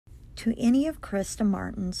To any of Krista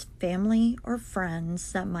Martin's family or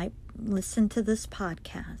friends that might listen to this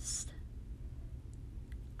podcast,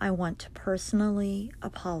 I want to personally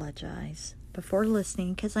apologize before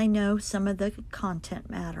listening because I know some of the content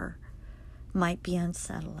matter might be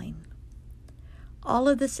unsettling. All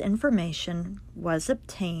of this information was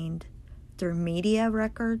obtained through media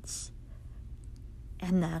records,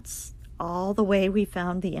 and that's all the way we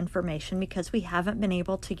found the information because we haven't been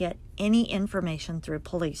able to get any information through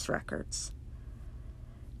police records.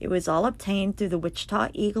 It was all obtained through the Wichita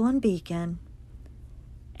Eagle and Beacon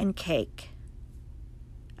and Cake.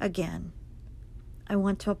 Again, I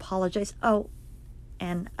want to apologize. Oh,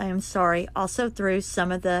 and I am sorry, also through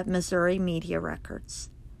some of the Missouri media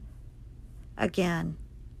records. Again,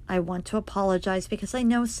 I want to apologize because I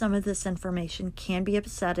know some of this information can be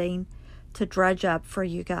upsetting to dredge up for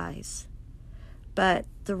you guys. But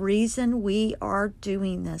the reason we are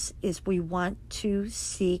doing this is we want to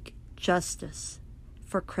seek justice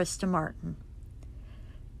for Krista Martin.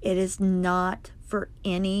 It is not for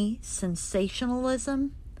any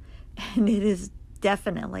sensationalism, and it is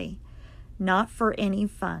definitely not for any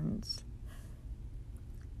funds.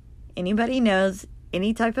 Anybody knows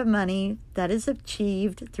any type of money that is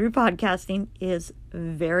achieved through podcasting is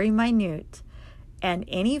very minute. And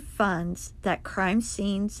any funds that Crime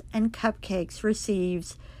Scenes and Cupcakes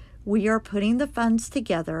receives, we are putting the funds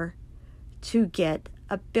together to get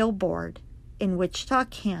a billboard in Wichita,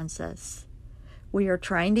 Kansas. We are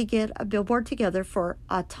trying to get a billboard together for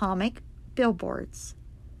atomic billboards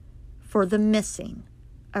for the missing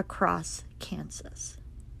across Kansas.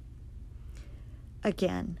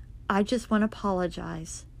 Again, I just want to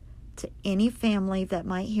apologize to any family that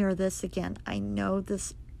might hear this. Again, I know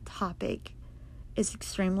this topic is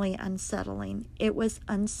extremely unsettling. It was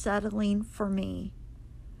unsettling for me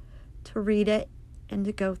to read it and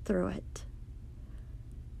to go through it.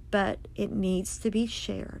 But it needs to be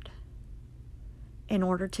shared in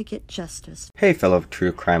order to get justice. Hey fellow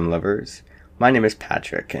true crime lovers, my name is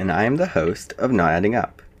Patrick and I am the host of Not Adding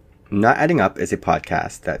Up. Not Adding Up is a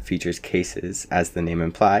podcast that features cases, as the name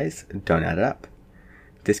implies, don't add up.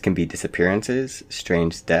 This can be disappearances,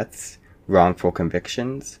 strange deaths, wrongful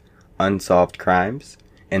convictions, unsolved crimes,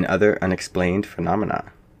 and other unexplained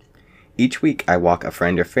phenomena. Each week, I walk a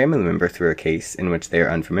friend or family member through a case in which they are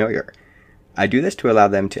unfamiliar. I do this to allow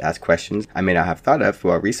them to ask questions I may not have thought of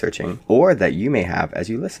while researching, or that you may have as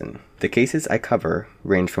you listen. The cases I cover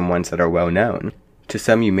range from ones that are well known to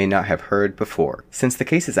some you may not have heard before. Since the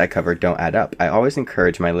cases I cover don't add up, I always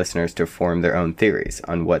encourage my listeners to form their own theories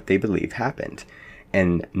on what they believe happened,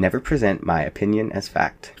 and never present my opinion as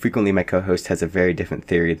fact. Frequently, my co-host has a very different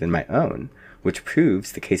theory than my own, which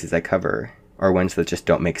proves the cases I cover are ones that just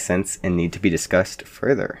don't make sense and need to be discussed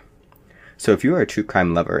further. So if you are a true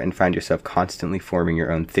crime lover and find yourself constantly forming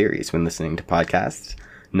your own theories when listening to podcasts,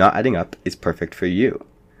 Not Adding Up is perfect for you.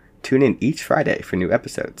 Tune in each Friday for new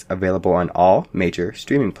episodes, available on all major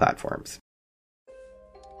streaming platforms.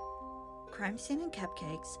 Crime Scene and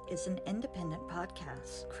Cupcakes is an independent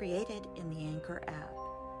podcast created in the Anchor app,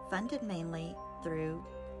 funded mainly through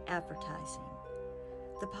advertising.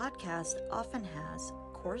 The podcast often has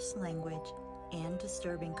coarse language and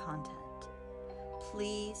disturbing content.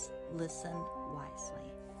 Please listen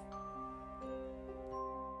wisely.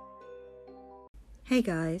 Hey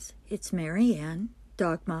guys, it's Mary Ann,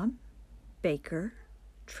 dog mom, baker,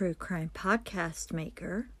 true crime podcast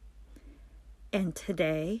maker, and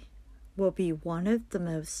today will be one of the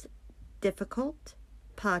most difficult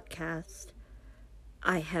podcasts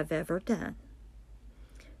I have ever done.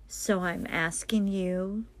 So I'm asking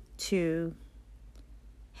you to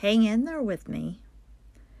hang in there with me.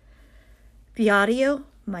 The audio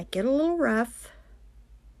might get a little rough.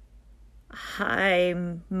 I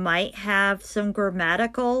might have some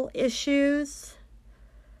grammatical issues.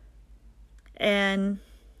 And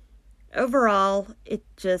overall, it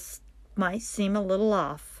just might seem a little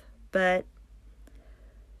off. But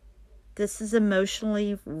this is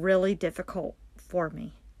emotionally really difficult for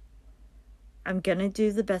me. I'm going to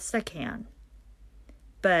do the best I can.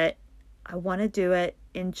 But I want to do it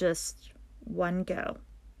in just one go.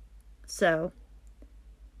 So,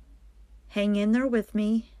 hang in there with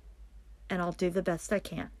me, and I'll do the best I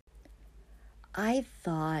can. I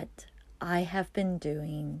thought I have been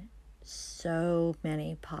doing so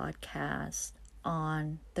many podcasts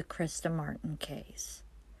on the Krista Martin case.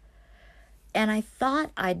 And I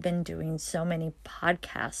thought I'd been doing so many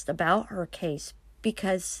podcasts about her case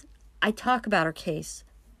because I talk about her case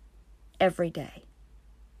every day.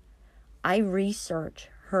 I research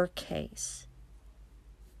her case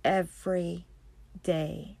every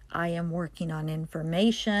day. I am working on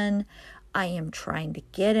information. I am trying to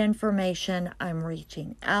get information. I'm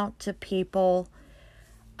reaching out to people.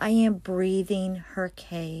 I am breathing her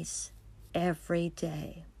case every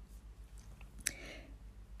day.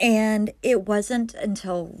 And it wasn't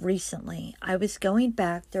until recently I was going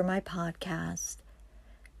back through my podcast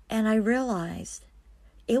and I realized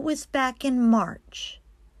it was back in March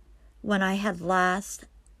when I had last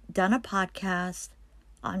done a podcast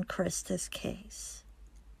on Krista's case.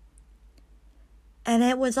 And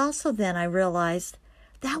it was also then I realized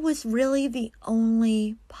that was really the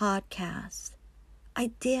only podcast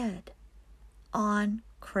I did on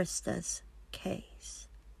Krista's case.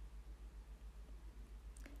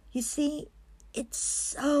 You see, it's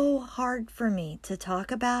so hard for me to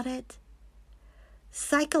talk about it.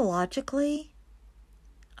 Psychologically,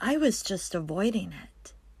 I was just avoiding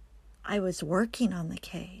it. I was working on the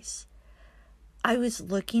case. I was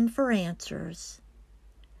looking for answers.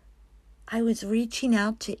 I was reaching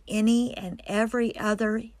out to any and every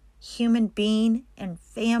other human being and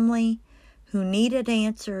family who needed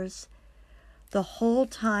answers, the whole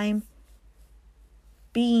time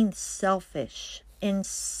being selfish in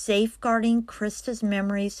safeguarding Krista's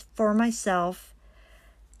memories for myself,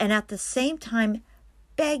 and at the same time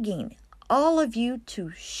begging all of you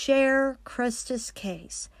to share Krista's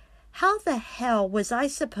case. How the hell was I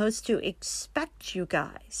supposed to expect you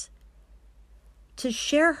guys to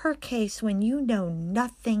share her case when you know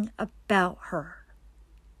nothing about her?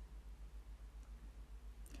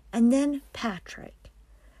 And then Patrick,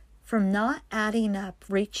 from Not Adding Up,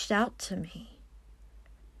 reached out to me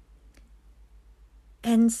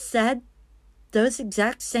and said those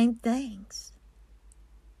exact same things.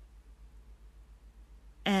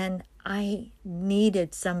 And I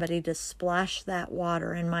needed somebody to splash that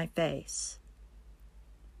water in my face.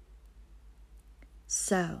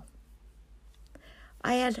 So,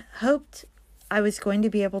 I had hoped I was going to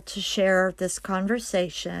be able to share this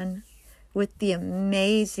conversation with the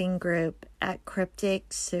amazing group at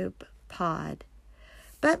Cryptic Soup Pod.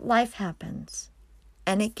 But life happens,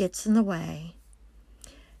 and it gets in the way.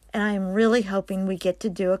 And I'm really hoping we get to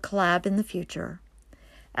do a collab in the future.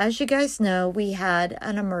 As you guys know, we had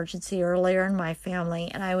an emergency earlier in my family,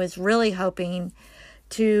 and I was really hoping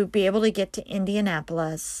to be able to get to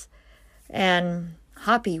Indianapolis. And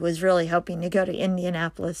Hoppy was really hoping to go to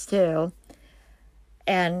Indianapolis too.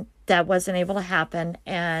 And that wasn't able to happen.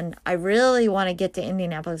 And I really want to get to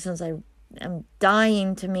Indianapolis since I am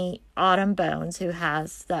dying to meet Autumn Bones, who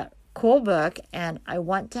has that cool book. And I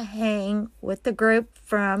want to hang with the group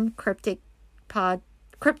from Cryptic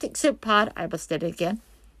Soup Pod. I almost did it again.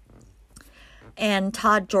 And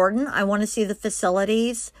Todd Jordan. I want to see the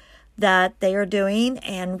facilities that they are doing,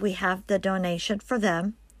 and we have the donation for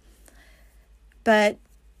them. But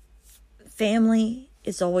family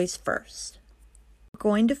is always first. We're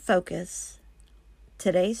going to focus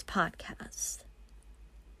today's podcast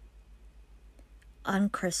on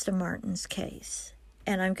Krista Martin's case.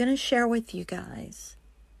 And I'm going to share with you guys,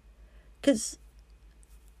 because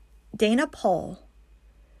Dana Pohl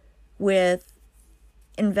with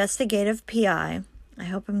Investigative PI, I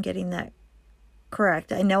hope I'm getting that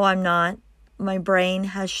correct. I know I'm not. My brain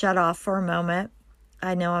has shut off for a moment.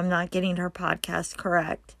 I know I'm not getting her podcast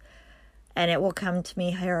correct, and it will come to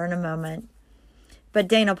me here in a moment. But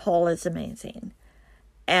Dana Pohl is amazing,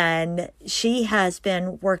 and she has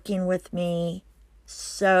been working with me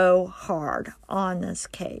so hard on this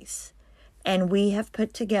case, and we have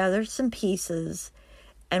put together some pieces,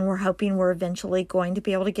 and we're hoping we're eventually going to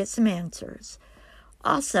be able to get some answers.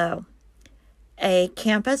 Also, a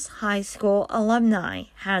campus high school alumni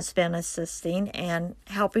has been assisting and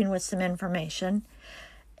helping with some information.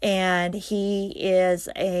 And he is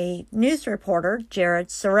a news reporter, Jared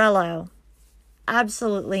Sorello.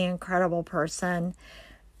 Absolutely incredible person.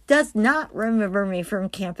 Does not remember me from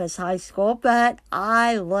campus high school, but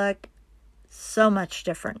I look so much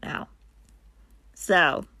different now.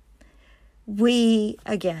 So, we're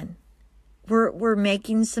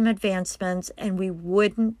making some advancements, and we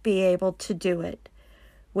wouldn't be able to do it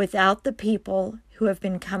without the people who have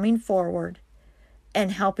been coming forward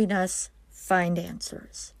and helping us find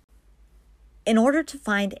answers. In order to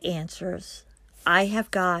find answers, I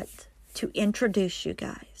have got to introduce you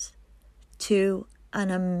guys to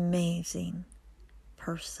an amazing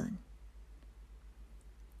person.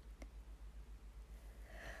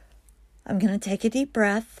 I'm going to take a deep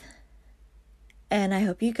breath. And I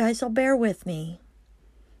hope you guys will bear with me,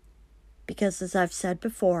 because as I've said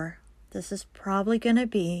before, this is probably going to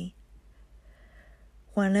be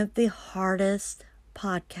one of the hardest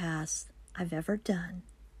podcasts I've ever done.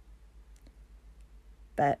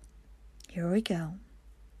 But here we go.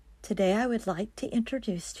 Today I would like to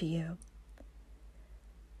introduce to you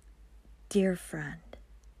dear friend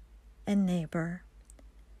and neighbor,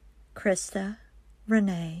 Krista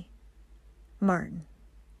Renee Martin.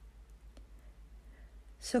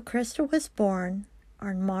 So Krista was born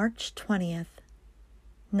on March 20th,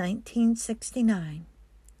 1969,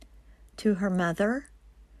 to her mother,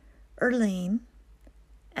 Erlene,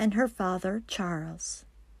 and her father, Charles.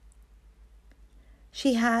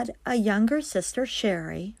 She had a younger sister,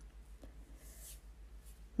 Sherry.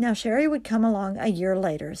 Now, Sherry would come along a year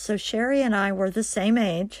later, so Sherry and I were the same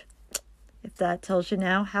age, if that tells you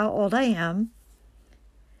now how old I am.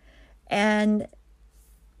 And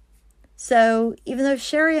so, even though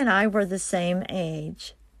Sherry and I were the same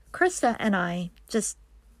age, Krista and I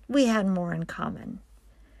we had more in common.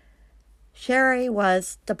 Sherry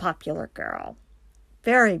was the popular girl,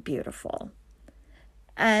 very beautiful.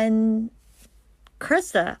 And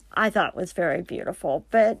Krista, I thought, was very beautiful,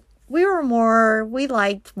 but we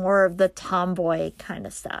liked more of the tomboy kind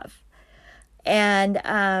of stuff.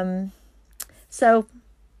 And so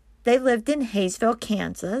they lived in Hayesville,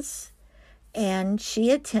 Kansas, and she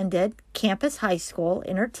attended campus high school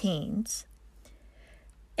in her teens.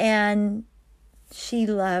 And she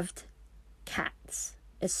loved cats,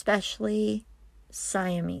 especially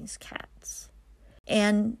Siamese cats.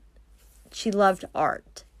 And she loved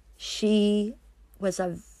art. She was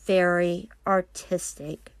a very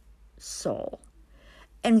artistic soul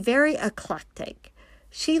and very eclectic.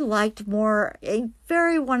 She liked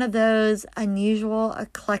one of those unusual,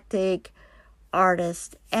 eclectic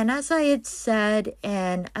artists. And as I had said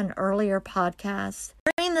in an earlier podcast,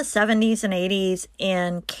 during the 70s and 80s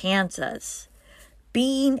in Kansas,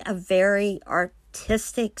 being a very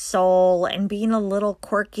artistic soul and being a little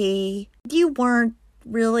quirky, you weren't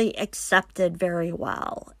really accepted very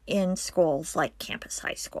well in schools like campus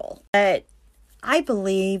high school. But I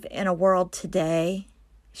believe in a world today,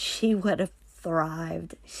 she would have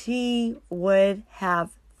thrived. She would have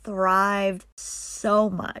thrived so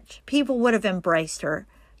much. People would have embraced her.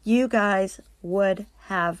 You guys would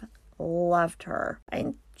have loved her.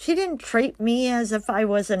 She didn't treat me as if I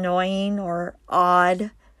was annoying or odd.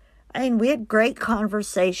 We had great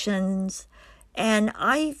conversations. And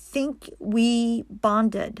I think we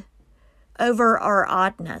bonded over our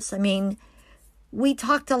oddness. We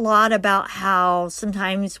talked a lot about how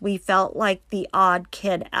sometimes we felt like the odd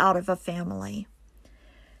kid out of a family.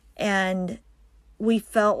 And we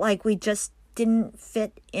felt like we just didn't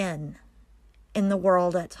fit in the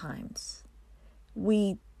world at times.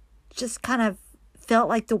 We just kind of felt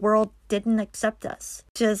like the world didn't accept us.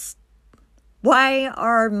 Just why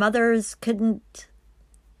our mothers couldn't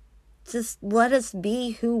just let us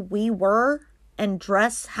be who we were and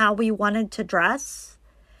dress how we wanted to dress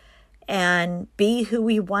and be who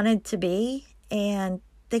we wanted to be. And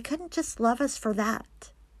they couldn't just love us for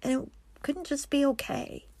that. And it couldn't just be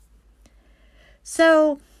okay.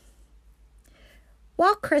 So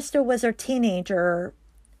while Krista was a teenager,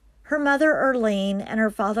 her mother Erlene and her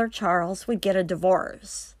father Charles would get a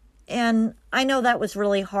divorce. And I know that was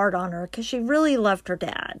really hard on her because she really loved her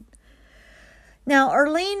dad. Now,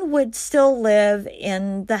 Erlene would still live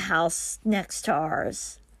in the house next to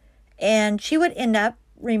ours, and she would end up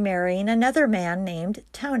remarrying another man named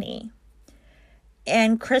Tony.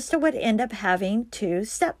 And Krista would end up having 2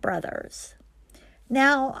 stepbrothers.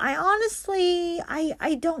 Now,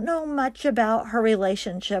 I don't know much about her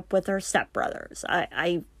relationship with her stepbrothers.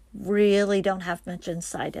 I really don't have much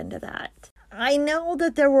insight into that. I know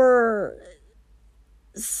that there were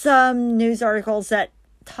some news articles that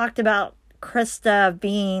talked about Krista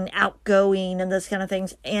being outgoing and those kind of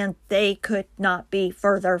things, and they could not be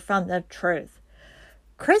further from the truth.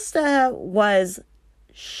 Krista was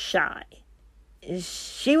shy.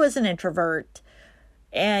 She was an introvert,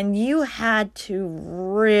 and you had to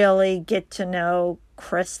really get to know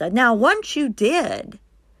Krista. Now, once you did,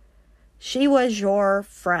 she was your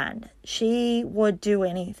friend. She would do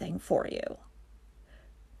anything for you,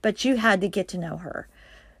 but you had to get to know her.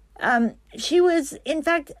 She was, in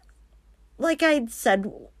fact, like I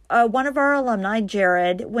said, one of our alumni,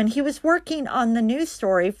 Jared, when he was working on the news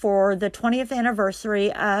story for the 20th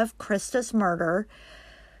anniversary of Krista's murder,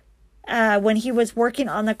 when he was working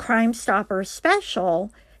on the Crime Stoppers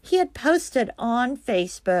special, he had posted on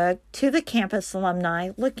Facebook to the campus alumni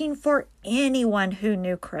looking for anyone who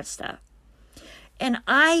knew Krista. And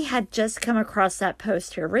I had just come across that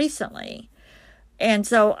post here recently. And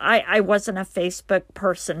so I wasn't a Facebook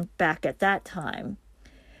person back at that time.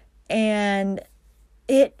 And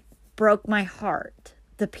it broke my heart,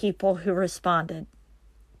 the people who responded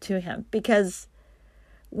to him. Because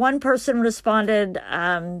one person responded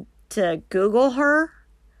to Google her.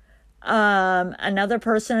 Another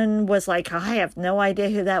person was like, I have no idea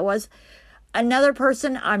who that was. Another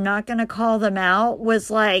person, I'm not going to call them out,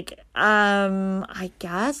 was like, I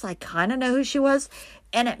guess I kind of know who she was.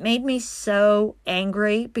 And it made me so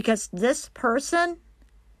angry because this person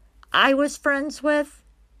I was friends with,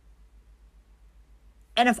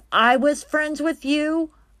 and if I was friends with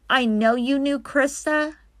you, I know you knew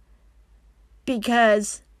Krista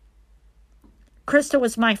because Krista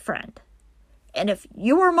was my friend. And if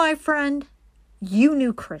you were my friend, you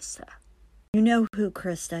knew Krista. You know who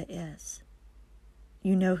Krista is.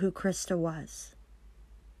 You know who Krista was.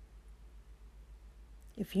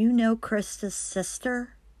 If you know Krista's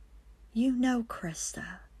sister, you know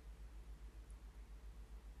Krista.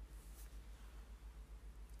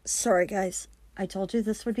 Sorry, guys. I told you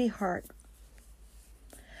this would be hard.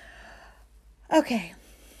 Okay.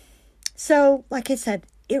 So, like I said,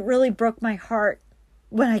 it really broke my heart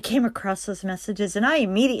when I came across those messages, and I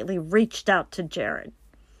immediately reached out to Jared.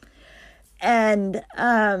 And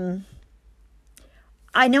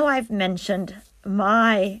I know I've mentioned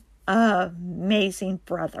my amazing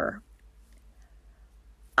brother.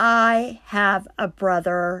 I have a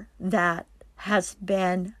brother that has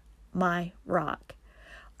been my rock.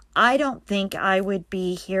 I don't think I would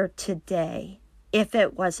be here today if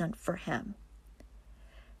it wasn't for him.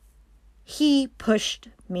 He pushed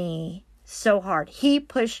me so hard. He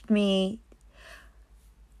pushed me.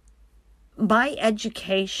 My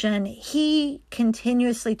education, he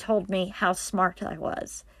continuously told me how smart I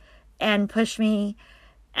was and pushed me.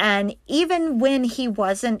 And even when he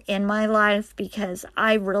wasn't in my life, because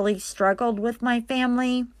I really struggled with my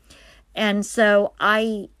family. And so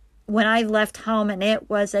when I left home, and it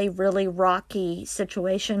was a really rocky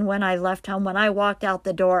situation when I left home, when I walked out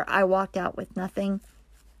the door, I walked out with nothing.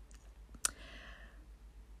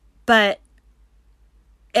 But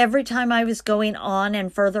every time I was going on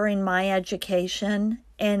and furthering my education,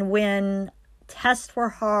 and when tests were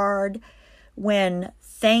hard, when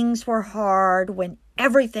things were hard, when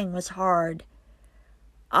everything was hard,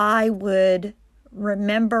 I would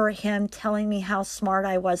remember him telling me how smart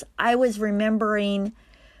I was. I was remembering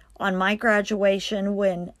on my graduation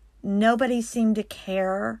when nobody seemed to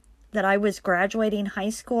care that I was graduating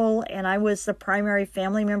high school and I was the primary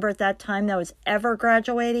family member at that time that was ever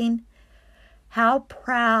graduating, how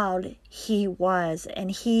proud he was.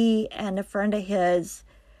 And he and a friend of his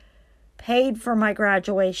paid for my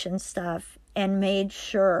graduation stuff and made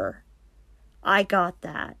sure I got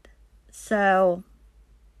that. So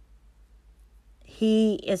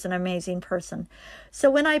he is an amazing person. So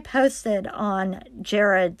when I posted on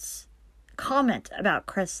Jared's comment about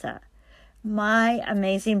Krista, my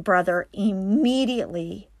amazing brother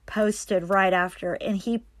immediately posted right after, and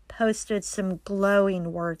he posted some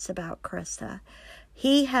glowing words about Krista.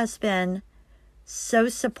 He has been so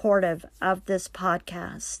supportive of this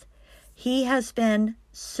podcast. He has been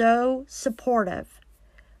so supportive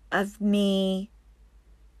of me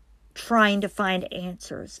trying to find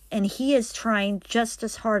answers. And he is trying just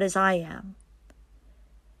as hard as I am.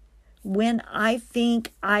 When I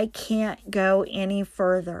think I can't go any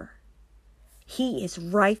further, he is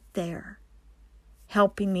right there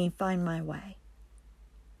helping me find my way.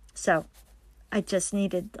 So I just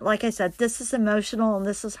needed, like I said, this is emotional and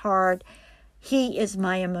this is hard. He is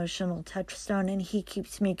my emotional touchstone and he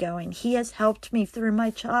keeps me going. He has helped me through my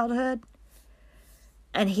childhood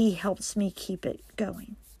and he helps me keep it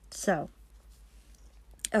going. So,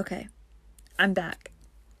 okay, I'm back.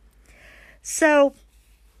 So,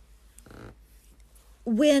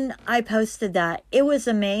 when I posted that, it was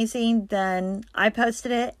amazing. Then I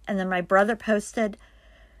posted it, and then my brother posted,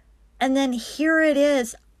 and then here it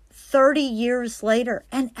is 30 years later,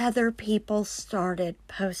 and other people started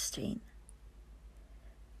posting.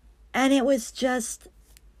 And it was just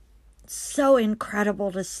so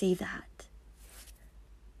incredible to see that.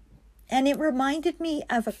 And it reminded me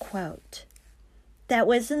of a quote that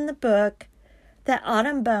was in the book that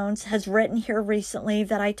Autumn Bones has written here recently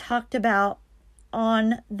that I talked about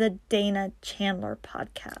on the Dana Chandler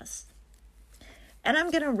podcast. And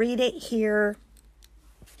I'm going to read it here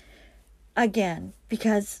again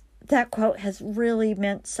because that quote has really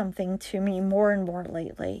meant something to me more and more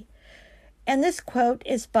lately. And this quote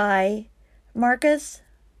is by Marcus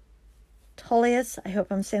Tullius, I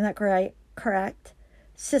hope I'm saying that correct,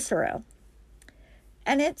 Cicero.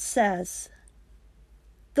 And it says,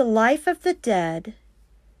 "The life of the dead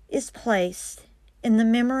is placed in the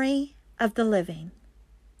memory of the living."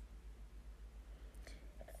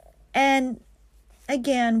 And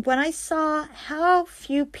again, when I saw how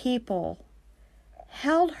few people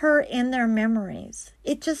held her in their memories,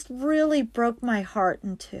 it just really broke my heart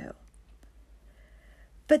in two.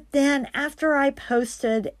 But then after I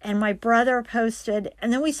posted and my brother posted,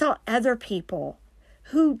 and then we saw other people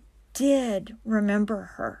who did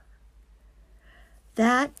remember her,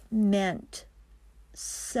 that meant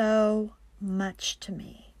so much to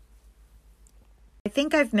me. I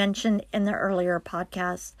think I've mentioned in the earlier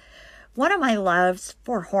podcast, one of my loves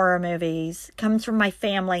for horror movies comes from my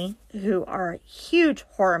family, who are huge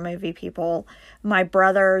horror movie people. My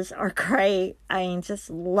brothers are great. I just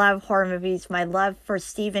love horror movies. My love for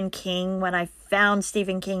Stephen King. When I found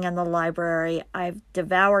Stephen King in the library, I've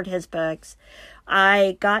devoured his books.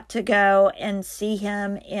 I got to go and see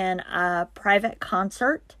him in a private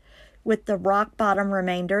concert with the Rock Bottom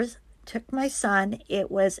Remainders. Took my son.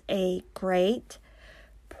 It was a great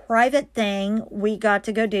private thing we got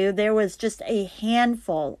to go do. There was just a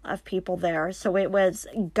handful of people there, so it was,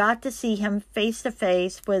 got to see him face to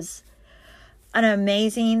face, was an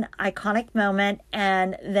amazing, iconic moment.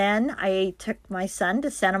 And then I took my son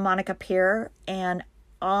to Santa Monica Pier, and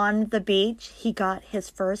on the beach he got his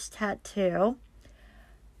first tattoo.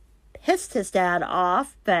 Pissed his dad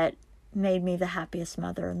off, but made me the happiest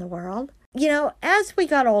mother in the world. You know, as we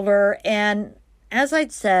got older, and as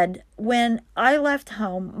I'd said, when I left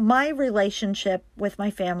home, my relationship with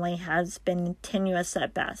my family has been tenuous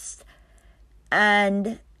at best.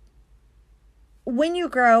 And when you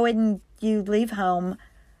grow and you leave home,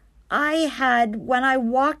 when I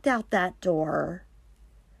walked out that door,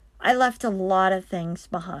 I left a lot of things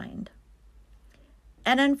behind.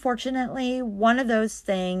 And unfortunately, one of those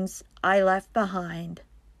things I left behind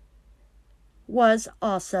was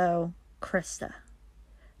also Krista.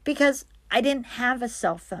 Because I didn't have a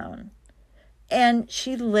cell phone, and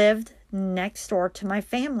she lived next door to my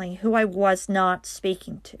family, who I was not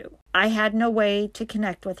speaking to. I had no way to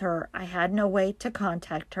connect with her. I had no way to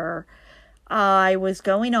contact her. I was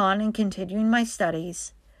going on and continuing my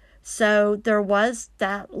studies. So there was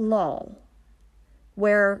that lull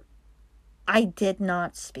where I did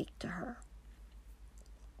not speak to her.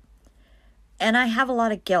 And I have a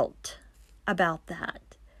lot of guilt about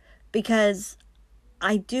that, because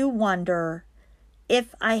I do wonder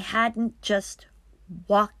if I hadn't just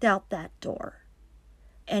walked out that door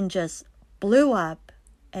and just blew up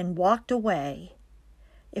and walked away,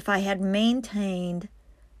 if I had maintained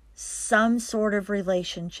some sort of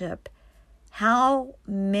relationship, how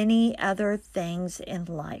many other things in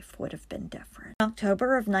life would have been different.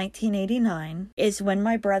 October of 1989 is when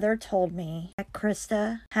my brother told me that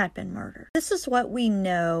Krista had been murdered. This is what we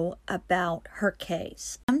know about her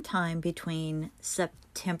case. Sometime between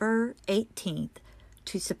September 18th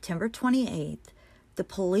to September 28th, the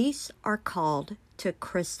police are called to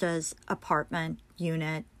Krista's apartment,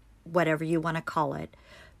 unit, whatever you want to call it,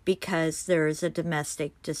 because there is a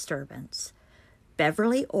domestic disturbance.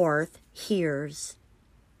 Beverly Orth hears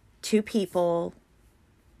two people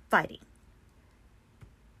fighting.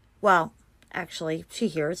 Well, actually, she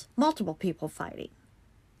hears multiple people fighting.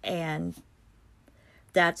 And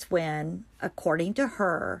that's when, according to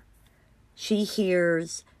her, she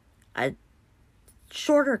hears a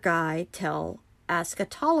shorter guy ask a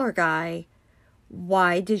taller guy,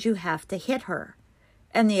 "Why did you have to hit her?"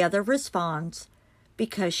 And the other responds,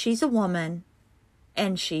 "Because she's a woman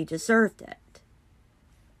and she deserved it."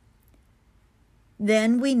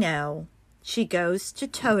 Then we know she goes to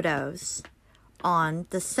Toto's on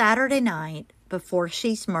the Saturday night before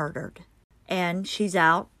she's murdered. And she's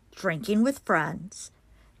out drinking with friends.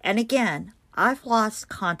 And again, I've lost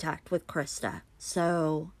contact with Krista,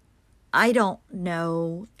 so I don't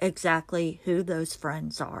know exactly who those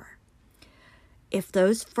friends are. If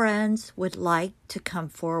those friends would like to come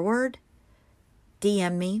forward,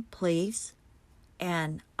 DM me, please.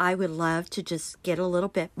 And I would love to just get a little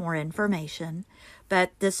bit more information.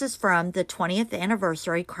 But this is from the 20th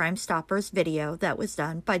anniversary Crime Stoppers video that was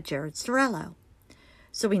done by Jared Sorello.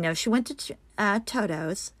 So we know she went to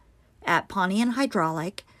Toto's at Pawnee and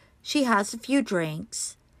Hydraulic. She has a few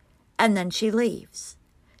drinks, and then she leaves.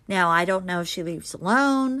 Now, I don't know if she leaves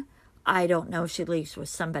alone. I don't know if she leaves with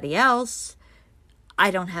somebody else.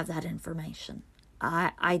 I don't have that information.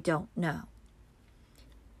 I don't know.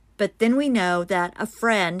 But then we know that a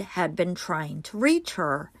friend had been trying to reach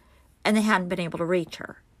her, and they hadn't been able to reach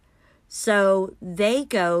her. So they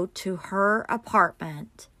go to her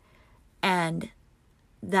apartment, and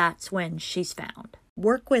that's when she's found.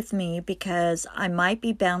 Work with me, because I might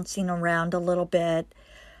be bouncing around a little bit,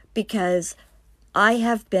 because I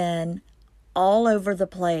have been all over the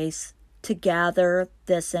place to gather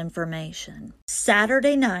this information.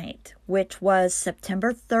 Saturday night, which was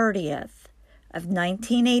September 30th of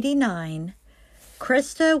 1989,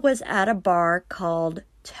 Krista was at a bar called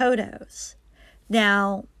Toto's.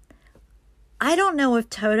 Now, I don't know if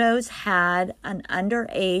Toto's had an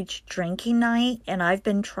underage drinking night, and I've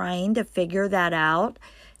been trying to figure that out.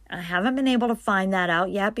 I haven't been able to find that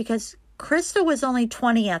out yet because Krista was only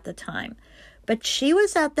 20 at the time. But she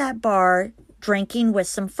was at that bar drinking with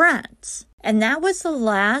some friends. And that was the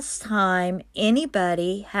last time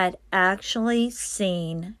anybody had actually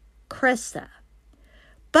seen Krista.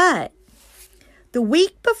 But the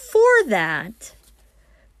week before that,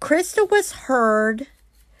 Krista was heard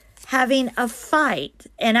having a fight.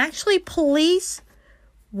 And actually, police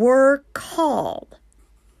were called.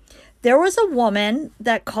 There was a woman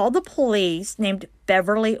that called the police named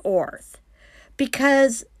Beverly Orth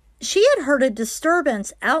because she had heard a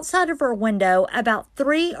disturbance outside of her window about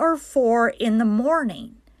 3 or 4 in the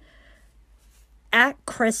morning at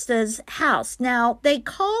Krista's house. Now, they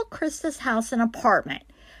call Krista's house an apartment.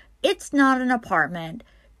 It's not an apartment.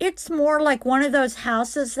 It's more like one of those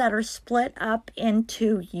houses that are split up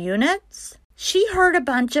into units. She heard a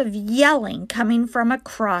bunch of yelling coming from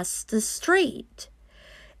across the street.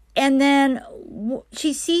 And then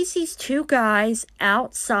she sees these 2 guys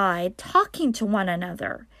outside talking to one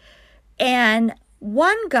another. And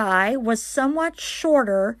one guy was somewhat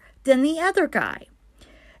shorter than the other guy.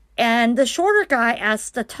 And the shorter guy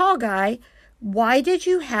asked the tall guy, "Why did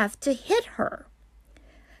you have to hit her?"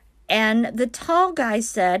 And the tall guy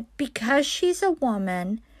said, "Because she's a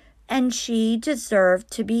woman and she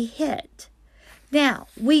deserved to be hit." Now,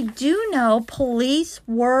 we do know police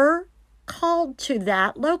were called to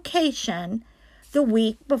that location the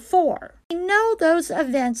week before. We know those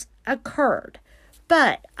events occurred,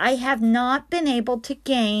 but I have not been able to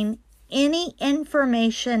gain any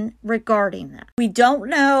information regarding that. We don't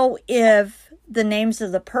know if the names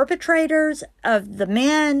of the perpetrators, of the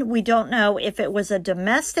men, we don't know if it was a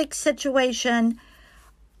domestic situation.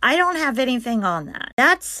 I don't have anything on that.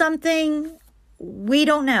 That's something we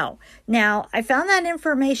don't know. Now, I found that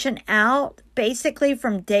information out basically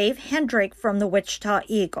from Dave Hendrick from the Wichita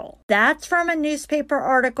Eagle. That's from a newspaper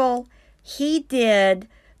article he did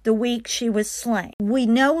the week she was slain. We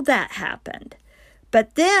know that happened.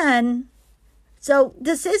 But then, so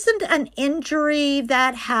this isn't an injury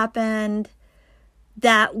that happened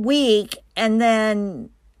that week and then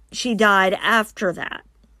she died after that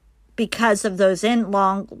because of those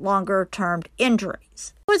longer-term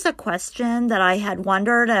injuries. It was a question that I had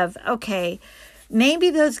wondered of, okay, maybe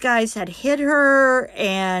those guys had hit her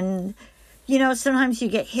and, you know, sometimes you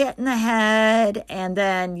get hit in the head and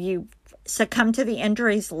then you succumb to the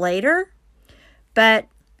injuries later. But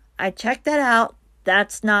I checked that out.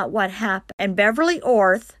 That's not what happened. And Beverly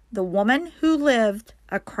Orth, the woman who lived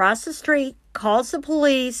across the street, calls the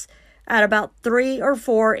police at about 3 or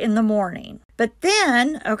 4 in the morning. But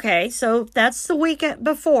then, okay, so that's the weekend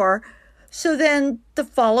before. So then the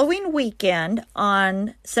following weekend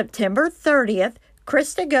on September 30th,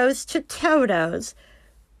 Krista goes to Toto's.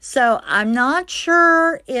 So I'm not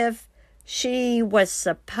sure if she was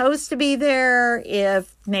supposed to be there,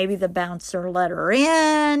 if maybe the bouncer let her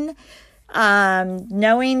in,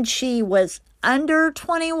 knowing she was under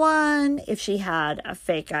 21, if she had a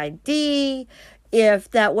fake ID, if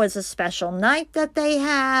that was a special night that they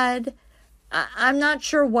had. I'm not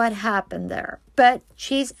sure what happened there. But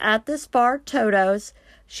she's at this bar, Toto's.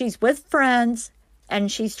 She's with friends,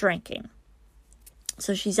 and she's drinking.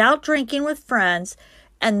 So she's out drinking with friends,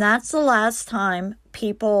 and that's the last time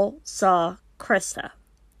people saw Krista.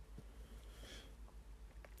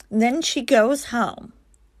 Then she goes home.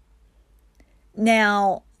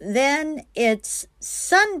 Now, then it's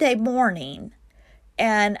Sunday morning,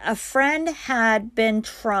 and a friend had been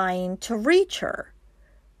trying to reach her.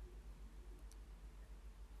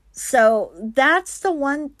 So that's the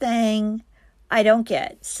one thing I don't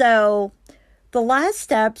get. So the last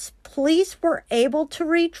steps police were able to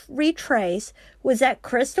retrace was that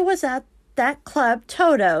Krista was at that club,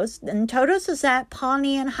 Toto's, and Toto's is at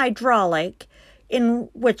Pawnee and Hydraulic in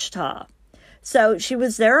Wichita. So she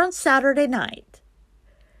was there on Saturday night.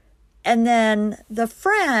 And then the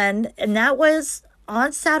friend, and that was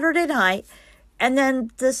on Saturday night, and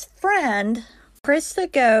then this friend,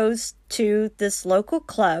 Krista, goes to this local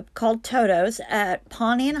club called Toto's at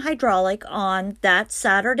Pawnee and Hydraulic on that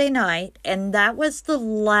Saturday night, and that was the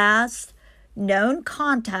last known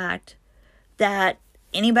contact that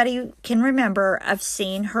anybody can remember of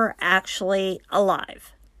seeing her actually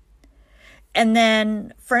alive. And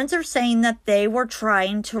then friends are saying that they were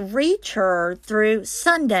trying to reach her through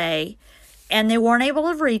Sunday and they weren't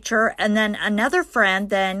able to reach her. And then another friend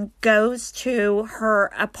then goes to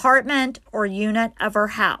her apartment or unit of her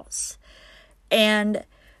house. And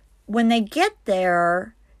when they get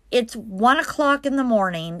there, it's 1 o'clock in the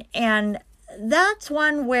morning. And that's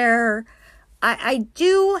one where I'm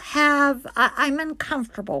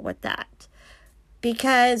uncomfortable with that.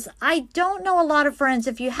 Because I don't know a lot of friends.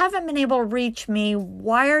 If you haven't been able to reach me,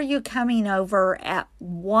 why are you coming over at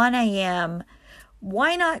 1 a.m.?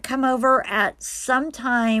 Why not come over at some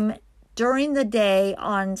time during the day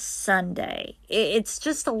on Sunday? It's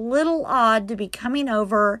just a little odd to be coming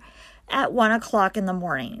over at 1 o'clock in the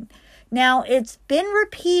morning. Now, it's been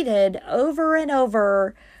repeated over and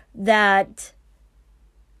over that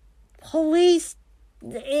police,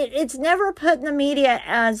 it's never put in the media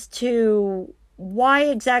as to why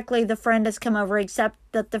exactly the friend has come over, except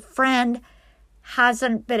that the friend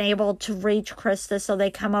hasn't been able to reach Krista, so they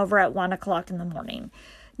come over at 1 o'clock in the morning.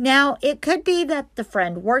 Now, it could be that the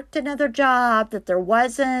friend worked another job, that there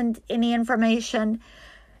wasn't any information,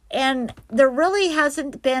 and there really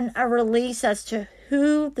hasn't been a release as to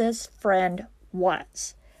who this friend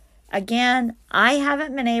was. Again, I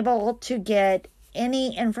haven't been able to get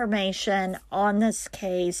any information on this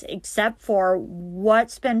case except for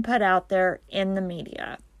what's been put out there in the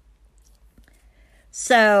media.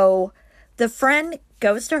 So the friend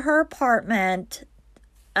goes to her apartment,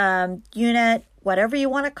 unit, whatever you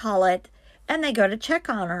want to call it, and they go to check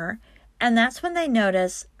on her. And that's when they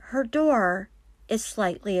notice her door is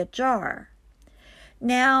slightly ajar.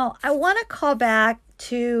 Now, I want to call back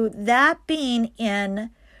to that being in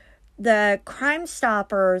the Crime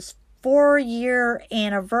Stoppers 4-year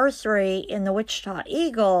anniversary in the Wichita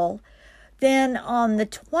Eagle. Then on the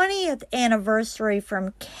 20th anniversary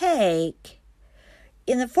from Cake,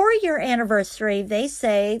 in the 4-year anniversary, they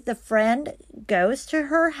say the friend goes to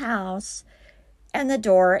her house and the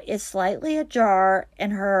door is slightly ajar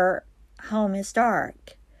and her home is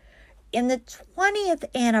dark. In the 20th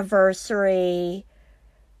anniversary,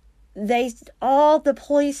 all the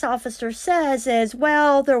police officer says is,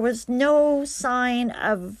 well, there was no sign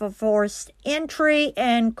of a forced entry,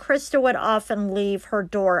 and Krista would often leave her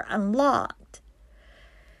door unlocked.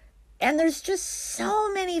 And there's just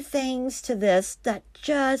so many things to this that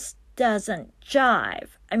just doesn't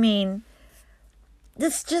jive. I mean,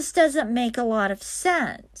 this just doesn't make a lot of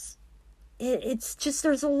sense. It's just,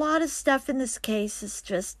 there's a lot of stuff in this case.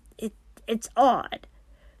 It's odd.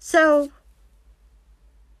 So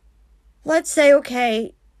let's say,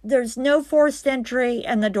 okay, there's no forced entry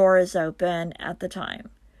and the door is open at the time.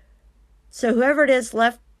 So whoever it is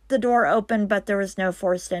left the door open, but there was no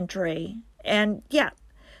forced entry. And yeah,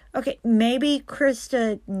 okay, maybe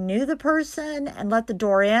Krista knew the person and let the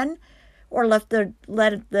door in, or let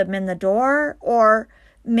them in the door, or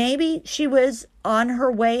maybe she was on her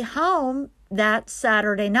way home that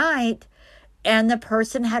Saturday night and the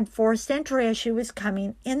person had forced entry as she was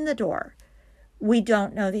coming in the door. We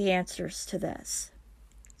don't know the answers to this.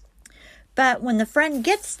 But when the friend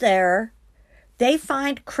gets there, they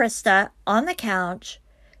find Krista on the couch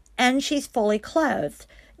and she's fully clothed.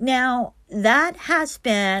 Now, that has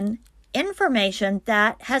been information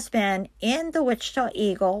that has been in the Wichita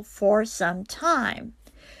Eagle for some time.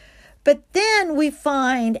 But then we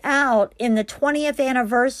find out in the 20th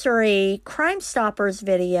anniversary Crime Stoppers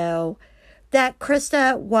video that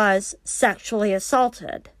Krista was sexually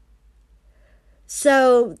assaulted.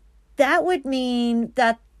 So that would mean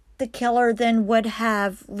that the killer then would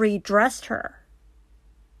have redressed her.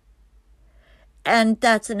 And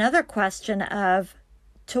that's another question of,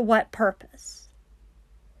 to what purpose?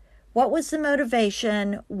 What was the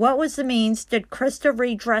motivation? What was the means? Did Krista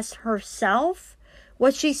redress herself?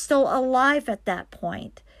 Was she still alive at that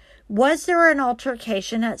point? Was there an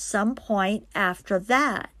altercation at some point after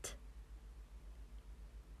that?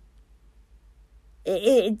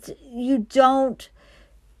 It's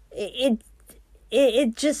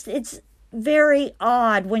very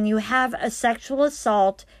odd when you have a sexual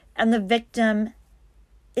assault and the victim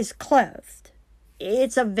is clothed.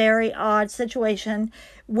 It's a very odd situation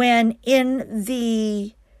when in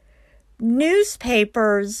the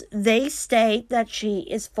newspapers they state that she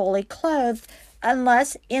is fully clothed,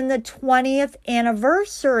 unless in the 20th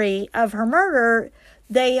anniversary of her murder,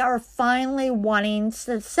 they are finally wanting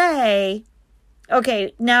to say,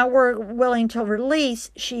 okay, now we're willing to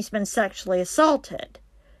release she's been sexually assaulted.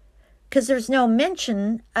 Because there's no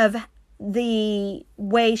mention of the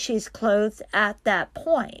way she's clothed at that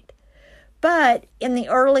point. But in the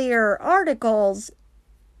earlier articles,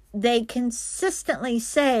 they consistently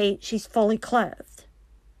say she's fully clothed.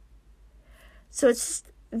 So it's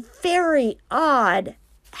very odd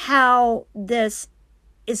how this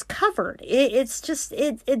is covered.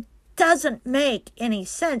 It doesn't make any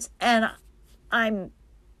sense. And I'm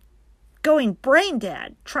going brain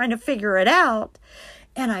dead trying to figure it out.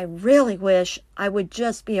 And I really wish I would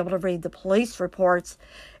just be able to read the police reports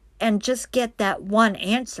and just get that one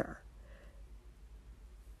answer.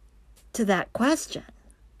 to that question.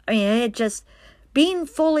 I mean, it just, being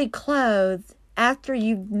fully clothed after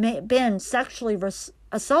you've been sexually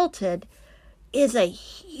assaulted is a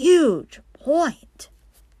huge point.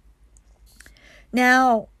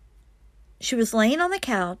 Now, she was laying on the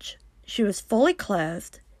couch. She was fully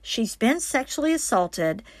clothed. She's been sexually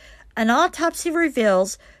assaulted. An autopsy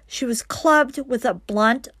reveals she was clubbed with a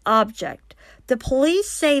blunt object. The police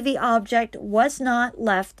say the object was not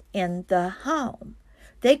left in the home.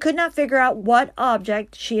 They could not figure out what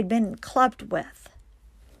object she had been clubbed with.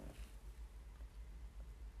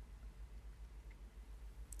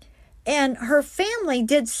 And her family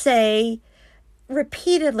did say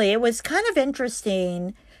repeatedly, it was kind of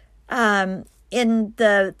interesting in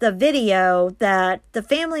the video, that the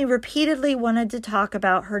family repeatedly wanted to talk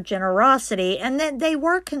about her generosity, and that they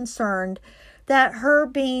were concerned that her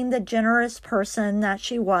being the generous person that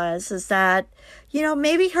she was, is that, you know,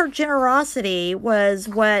 maybe her generosity was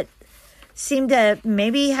what seemed to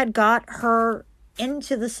maybe had got her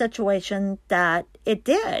into the situation that it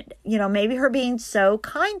did. You know, maybe her being so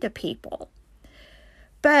kind to people.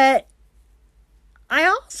 But I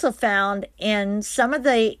also found in some of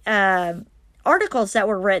the articles that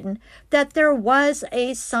were written that there was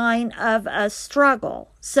a sign of a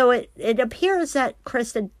struggle. So it appears that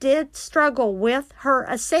Krista did struggle with her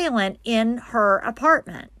assailant in her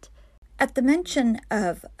apartment. At the mention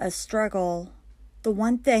of a struggle, the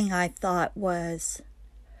one thing I thought was,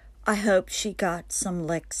 I hope she got some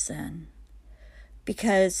licks in.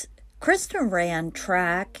 Because Krista ran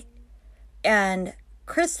track, and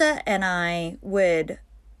Krista and I would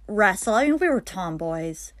wrestle. I mean, we were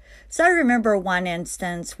tomboys. So I remember one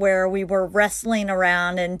instance where we were wrestling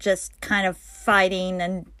around and just kind of fighting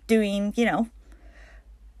and doing, you know,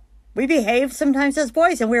 we behaved sometimes as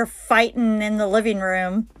boys, and we were fighting in the living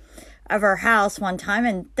room of our house one time,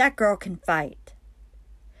 and that girl can fight.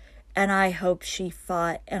 And I hope she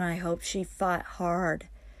fought, and I hope she fought hard,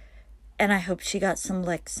 and I hope she got some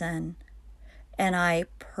licks in. And I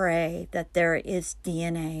pray that there is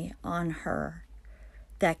DNA on her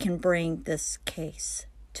that can bring this case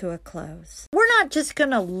to a close. We're not just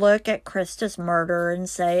going to look at Krista's murder and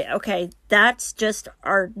say, okay, that's just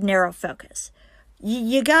our narrow focus.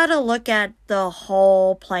 You got to look at the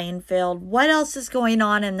whole playing field. What else is going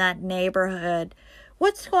on in that neighborhood?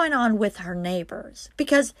 What's going on with her neighbors?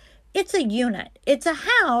 Because it's a unit. It's a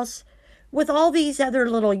house with all these other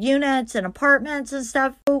little units and apartments and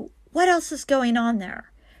stuff. So what else is going on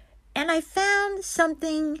there? And I found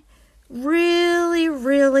something really,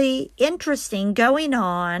 really interesting going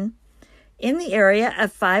on in the area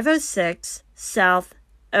of 506 South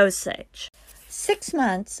Osage. 6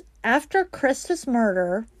 months after Krista's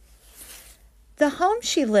murder, the home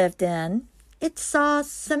she lived in, it saw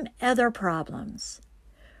some other problems.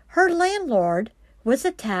 Her landlord was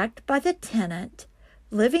attacked by the tenant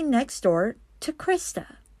living next door to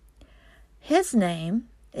Krista. His name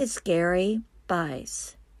is Gary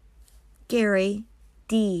Bice. Gary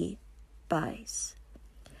D. Bice.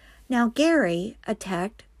 Now, Gary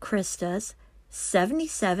attacked Krista's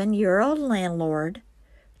 77-year-old landlord,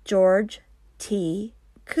 George T.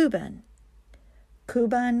 Cuban.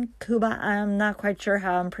 Cuba, I'm not quite sure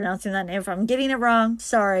how I'm pronouncing that name. If I'm getting it wrong,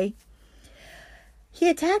 sorry. He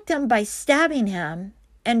attacked him by stabbing him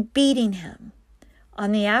and beating him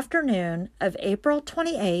on the afternoon of April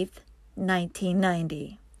 28th,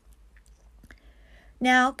 1990.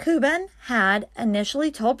 Now, Cuban had initially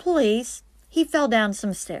told police he fell down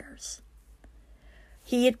some stairs.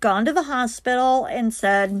 He had gone to the hospital and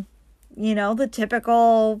said, you know, the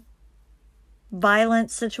typical violent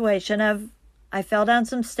situation of, I fell down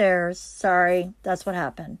some stairs. Sorry, that's what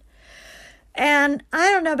happened. And I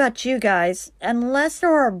don't know about you guys, unless there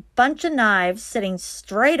were a bunch of knives sitting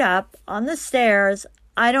straight up on the stairs,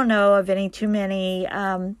 I don't know of any too many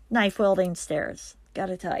knife-wielding stairs.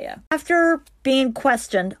 Gotta tell you. After being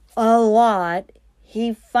questioned a lot,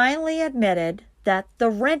 he finally admitted that the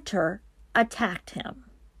renter attacked him.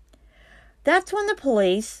 That's when the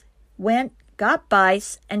police got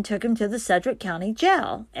Bice and took him to the Sedgwick County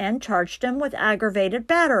Jail and charged him with aggravated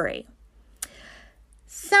battery.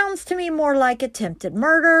 Sounds to me more like attempted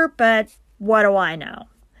murder, but what do I know?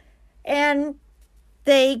 And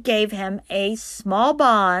they gave him a small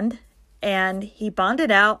bond, and he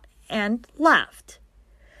bonded out and left.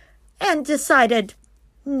 And decided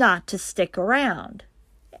not to stick around.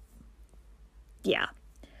 Yeah.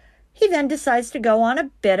 He then decides to go on a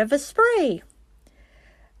bit of a spree.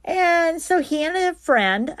 And so he and a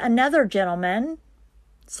friend, another gentleman,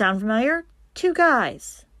 sound familiar? 2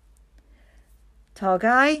 guys. Tall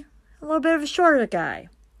guy, a little bit of a shorter guy.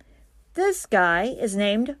 This guy is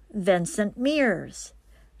named Vincent Mears.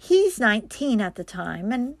 He's 19 at the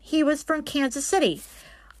time, and he was from Kansas City.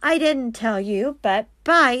 I didn't tell you, but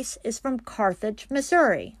Bice is from Carthage,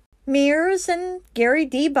 Missouri. Mears and Gary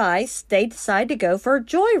D. Bice, they decide to go for a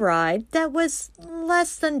joyride that was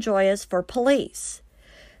less than joyous for police.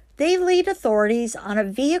 They lead authorities on a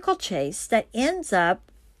vehicle chase that ends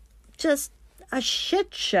up just a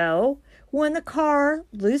shit show when the car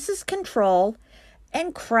loses control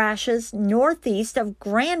and crashes northeast of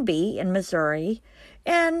Granby in Missouri,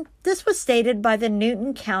 and this was stated by the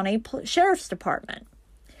Newton County Sheriff's Department.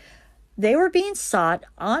 They were being sought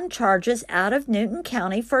on charges out of Newton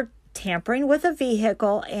County for tampering with a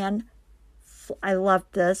vehicle and, I love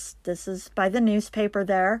this is by the newspaper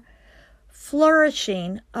there,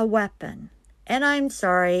 flourishing a weapon. And I'm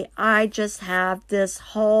sorry, I just have this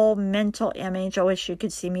whole mental image, I wish you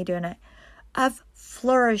could see me doing it, of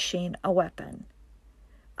flourishing a weapon.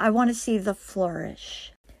 I want to see the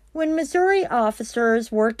flourish. When Missouri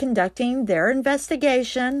officers were conducting their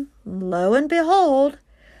investigation, lo and behold,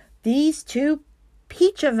 these two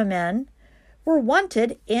peach of men were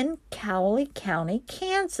wanted in Cowley County,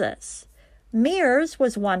 Kansas. Mears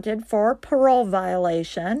was wanted for parole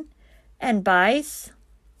violation, and Bice,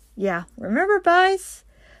 remember Bice?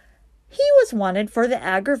 He was wanted for the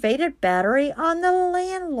aggravated battery on the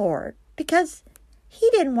landlord because he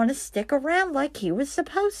didn't want to stick around like he was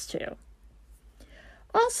supposed to.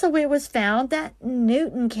 Also, it was found that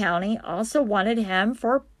Newton County also wanted him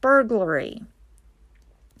for burglary.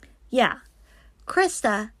 Yeah,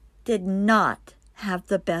 Krista did not have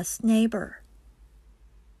the best neighbor.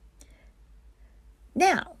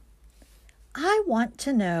 Now, I want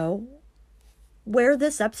to know where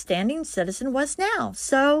this upstanding citizen was now,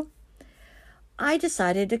 so I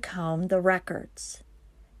decided to comb the records.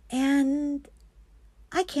 And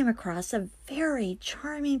I came across a very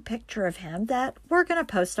charming picture of him that we're going to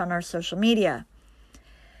post on our social media.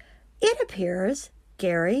 It appears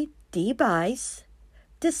Gary D. Bice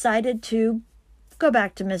decided to go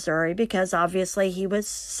back to Missouri because obviously he was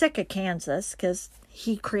sick of Kansas because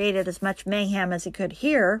he created as much mayhem as he could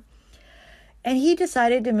here. And he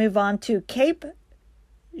decided to move on to Cape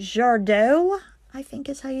Girardeau, I think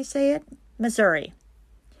is how you say it, Missouri.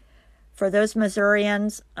 For those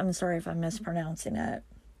Missourians, I'm sorry if I'm mispronouncing it.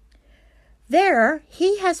 There,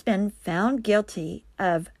 he has been found guilty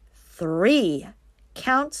of 3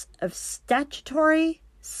 counts of statutory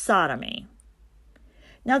sodomy.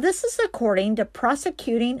 Now, this is according to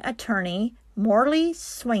prosecuting attorney Morley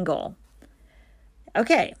Swingle.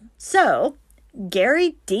 Okay, so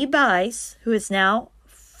Gary D. Bice, who is now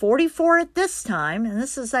 44 at this time, and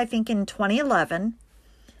this is, I think, in 2011.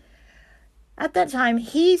 At that time,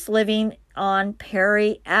 he's living on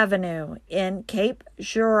Perry Avenue in Cape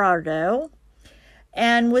Girardeau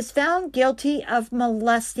and was found guilty of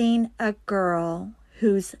molesting a girl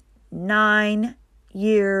who's 9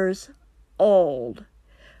 years old.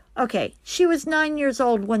 Okay, she was 9 years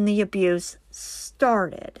old when the abuse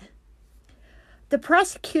started. The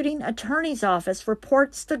prosecuting attorney's office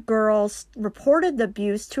reports the girls reported the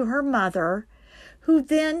abuse to her mother, who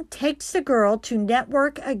then takes the girl to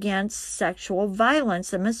Network Against Sexual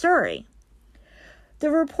Violence in Missouri.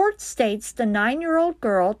 The report states the 9-year-old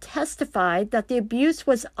girl testified that the abuse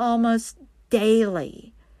was almost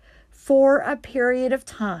daily for a period of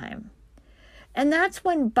time. And that's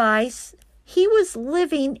when Bice, he was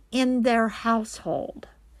living in their household.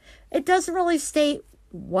 It doesn't really state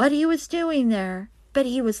what he was doing there, but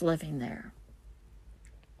he was living there.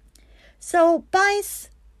 So Bice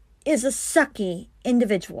is a sucky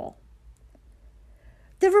individual.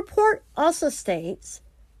 The report also states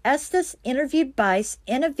Estes interviewed Bice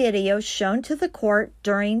in a video shown to the court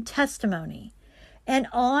during testimony, and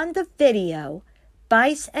on the video,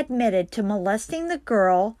 Bice admitted to molesting the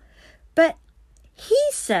girl, but he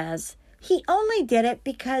says he only did it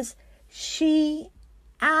because she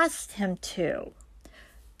asked him to.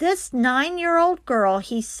 This 9-year-old girl,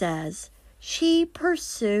 he says, she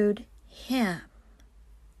pursued him.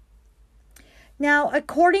 Now,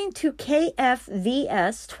 according to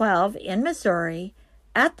KFVS 12 in Missouri,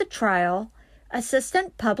 at the trial,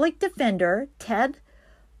 Assistant Public Defender Ted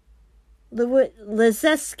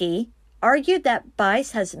Lizeski argued that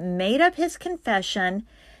Bice has made up his confession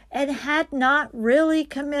and had not really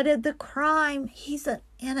committed the crime. He's an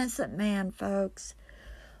innocent man, folks.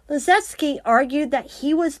 Lizeski argued that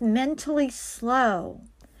he was mentally slow.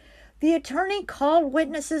 The attorney called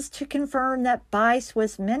witnesses to confirm that Bice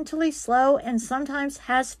was mentally slow and sometimes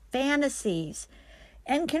has fantasies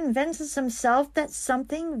and convinces himself that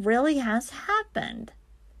something really has happened.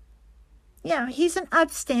 Yeah, he's an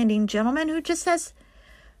upstanding gentleman who just has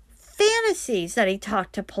fantasies that he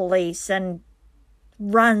talked to police and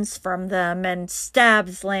runs from them and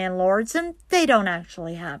stabs landlords, and they don't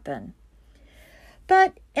actually happen.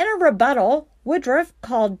 But in a rebuttal, Woodruff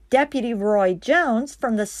called Deputy Roy Jones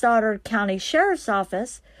from the Stoddard County Sheriff's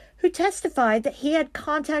Office, who testified that he had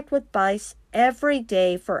contact with Bice every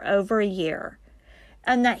day for over a year,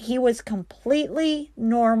 and that he was completely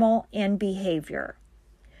normal in behavior.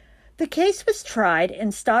 The case was tried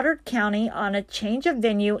in Stoddard County on a change of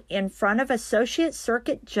venue in front of Associate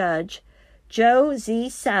Circuit Judge Joe Z.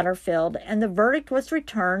 Satterfield, and the verdict was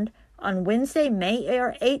returned on Wednesday, May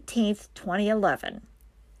 18th, 2011.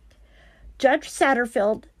 Judge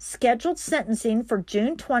Satterfield scheduled sentencing for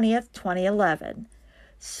June 20th, 2011.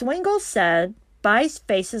 Swingle said Bice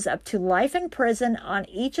faces up to life in prison on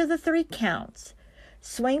each of the 3 counts.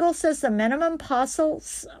 Swingle says the minimum possible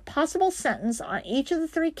sentence on each of the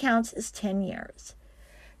 3 counts is 10 years.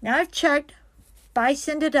 Now I've checked. Bice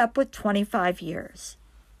ended up with 25 years.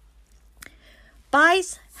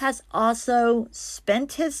 Bice has also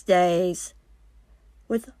spent his days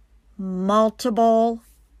with multiple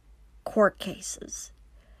court cases.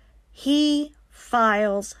 He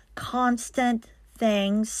files constant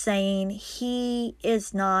things saying he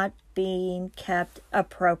is not being kept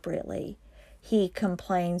appropriately. He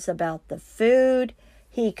complains about the food.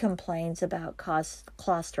 He complains about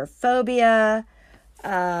claustrophobia.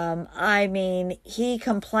 He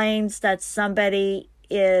complains that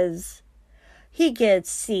he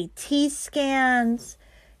gets CT scans.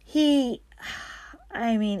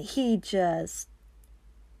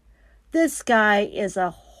 This guy is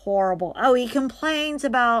a horrible, he complains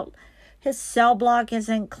about his cell block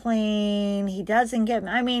isn't clean. He doesn't get,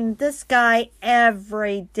 this guy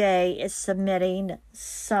every day is submitting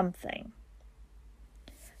something.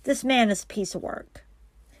 This man is a piece of work.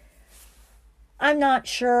 I'm not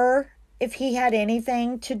sure if he had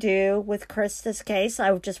anything to do with Krista's case.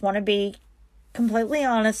 I just want to be completely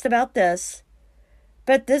honest about this.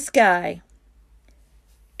 But this guy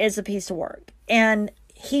is a piece of work. And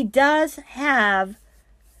he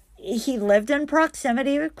lived in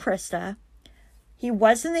proximity with Krista. He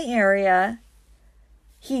was in the area.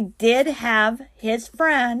 He did have his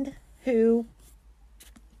friend who,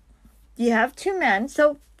 you have 2 men,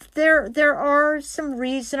 so there are some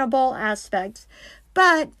reasonable aspects,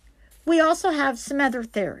 but we also have some other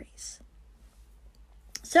theories.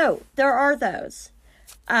 So there are those.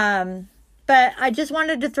 But I just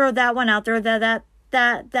wanted to throw that one out there, that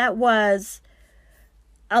was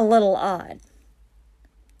a little odd.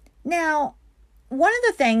 Now, one of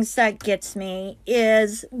the things that gets me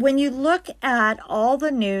is when you look at all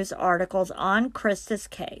the news articles on Krista's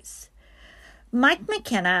case, Mike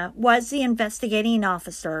McKenna was the investigating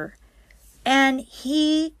officer, and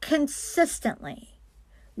he consistently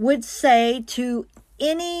would say to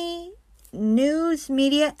any news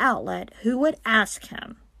media outlet who would ask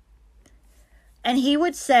him, and he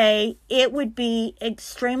would say it would be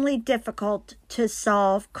extremely difficult to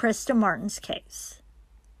solve Krista Martin's case.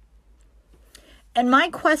 And my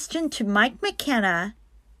question to Mike McKenna,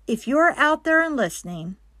 if you're out there and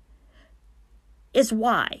listening, is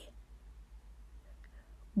why?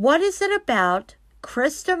 What is it about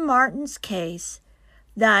Krista Martin's case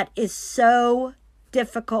that is so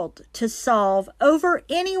difficult to solve over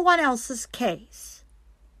anyone else's case?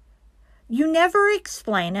 You never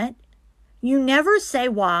explain it. You never say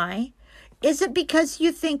why. Is it because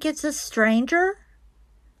you think it's a stranger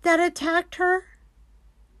that attacked her?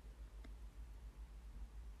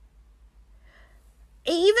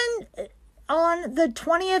 Even on the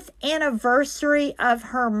 20th anniversary of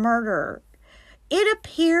her murder, it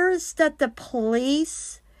appears that the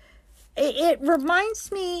police, it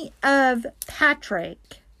reminds me of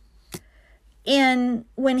Patrick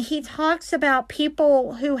when he talks about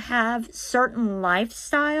people who have certain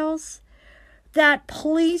lifestyles, that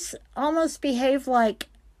police almost behave like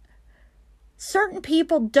certain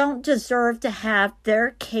people don't deserve to have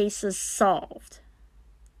their cases solved.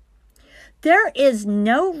 There is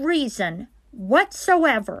no reason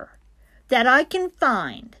whatsoever that I can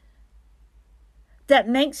find that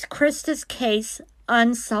makes Krista's case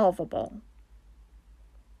unsolvable.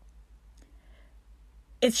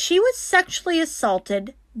 If she was sexually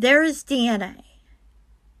assaulted, there is DNA.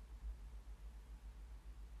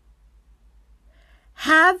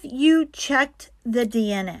 Have you checked the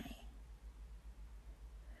DNA?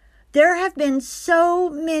 There have been so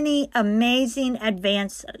many amazing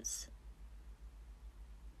advances.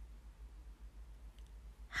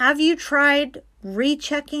 Have you tried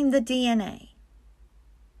rechecking the DNA?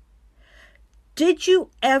 Did you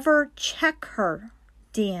ever check her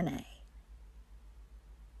DNA?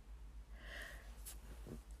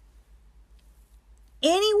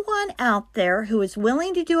 anyone out there who is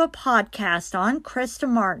willing to do a podcast on Krista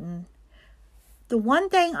Martin, the one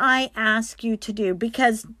thing I ask you to do,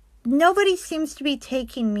 because nobody seems to be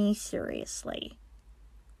taking me seriously.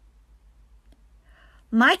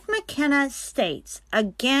 Mike McKenna states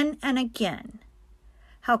again and again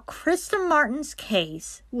how Krista Martin's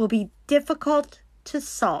case will be difficult to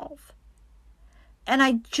solve. And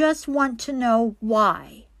I just want to know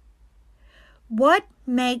why. What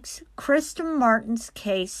makes Krista Martin's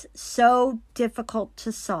case so difficult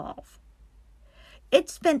to solve?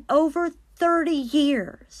 It's been over 30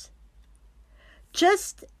 years.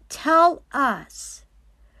 Just tell us,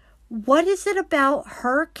 what is it about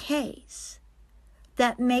her case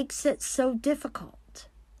that makes it so difficult?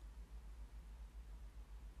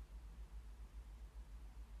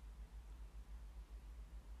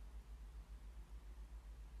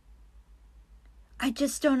 I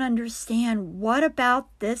just don't understand what about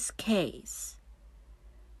this case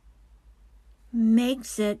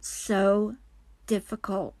makes it so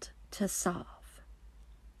difficult to solve.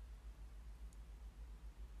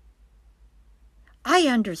 I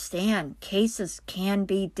understand cases can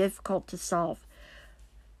be difficult to solve.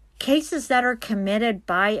 Cases that are committed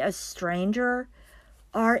by a stranger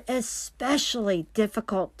are especially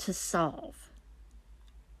difficult to solve.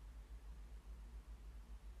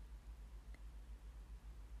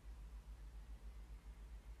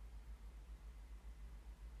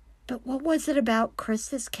 But what was it about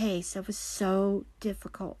Krista's case that was so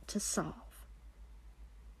difficult to solve?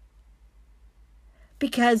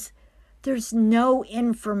 Because there's no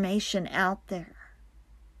information out there.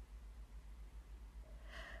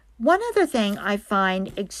 One other thing I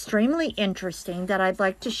find extremely interesting that I'd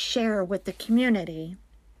like to share with the community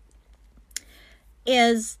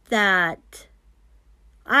is that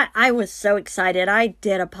I was so excited. I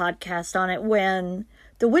did a podcast on it when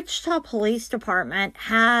the Wichita Police Department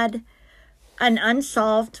had an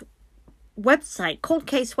Unsolved website, cold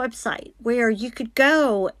case website, where you could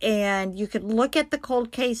go and you could look at the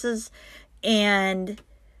cold cases and,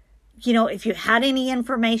 you know, if you had any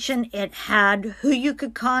information, it had who you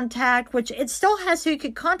could contact, which it still has who you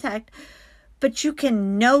could contact, but you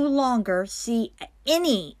can no longer see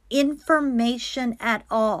any information at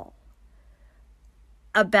all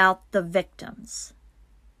about the victims.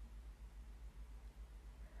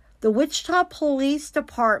 The Wichita Police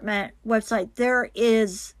Department website,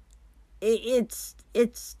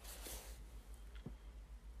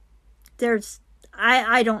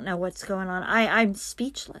 I don't know what's going on. I'm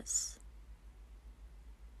speechless.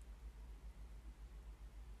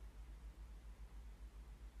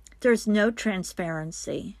 There's no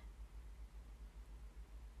transparency.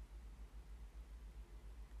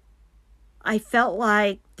 I felt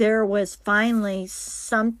like there was finally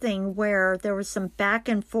something where there was some back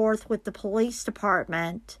and forth with the police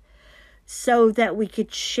department so that we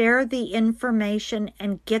could share the information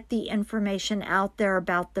and get the information out there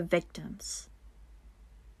about the victims.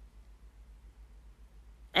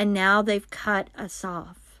 And now they've cut us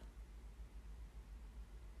off.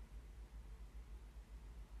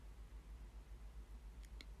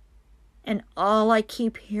 And all I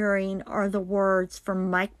keep hearing are the words from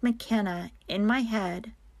Mike McKenna in my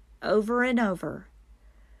head over and over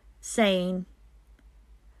saying,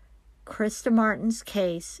 Krista Martin's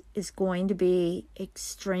case is going to be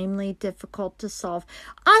extremely difficult to solve.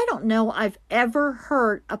 I don't know I've ever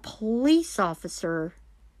heard a police officer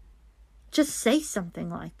just say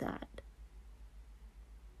something like that.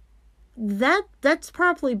 That's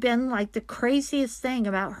probably been like the craziest thing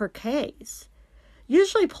about her case.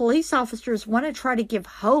 Usually police officers want to try to give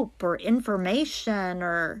hope or information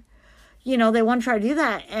or, you know, they want to try to do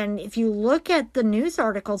that. And if you look at the news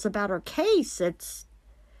articles about her case, it's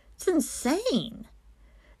insane.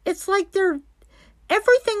 It's like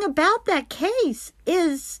everything about that case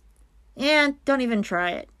is, don't even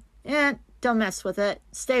try it. Don't mess with it.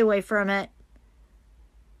 Stay away from it.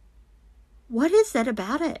 What is it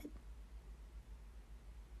about it?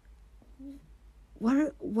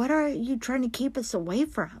 What are you trying to keep us away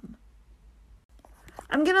from?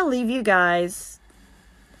 I'm going to leave you guys.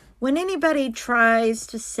 When anybody tries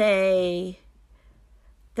to say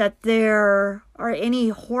that there are any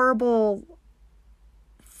horrible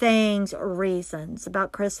things or reasons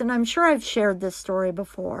about Krista, and I'm sure I've shared this story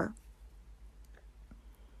before.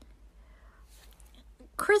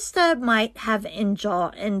 Krista might have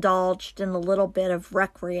indulged in a little bit of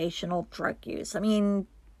recreational drug use. I mean,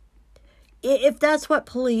 if that's what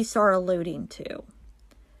police are alluding to.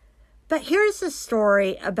 But here's the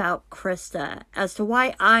story about Krista as to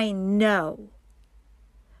why I know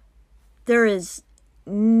there is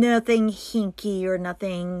nothing hinky or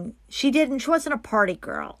nothing. She wasn't a party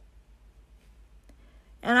girl.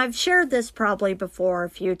 And I've shared this probably before a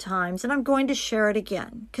few times, and I'm going to share it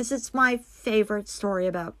again because it's my favorite story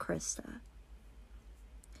about Krista.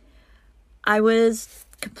 I was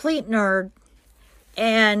a complete nerd,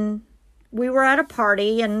 and we were at a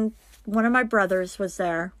party, and one of my brothers was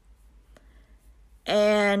there.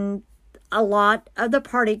 And a lot of the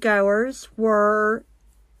party goers were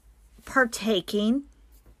partaking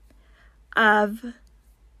of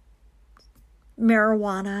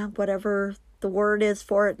marijuana, whatever the word is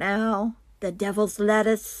for it now, the devil's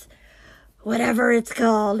lettuce, whatever it's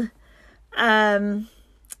called. And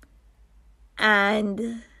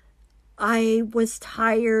I was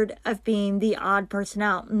tired of being the odd person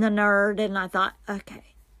out and the nerd, and I thought,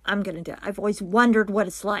 okay, I'm going to do it. I've always wondered what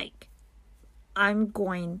it's like. I'm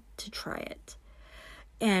going to try it.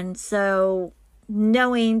 And so,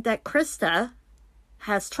 knowing that Krista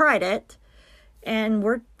has tried it, and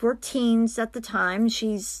we're teens at the time,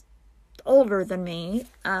 she's older than me,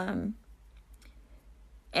 and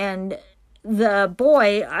the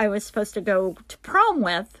boy I was supposed to go to prom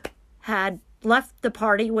with had left the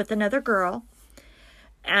party with another girl,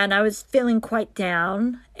 and I was feeling quite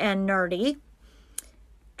down and nerdy,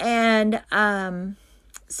 and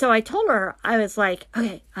so I told her, I was like,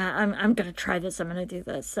 okay, I'm gonna try this, I'm gonna do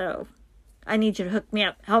this, so I need you to hook me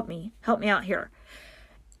up, help me out here.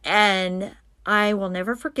 And I will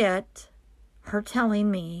never forget her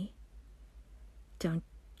telling me, don't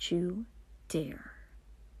you dare.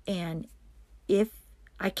 And if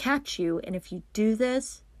I catch you, and if you do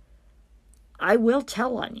this, I will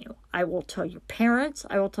tell on you. I will tell your parents.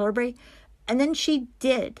 I will tell everybody. And then she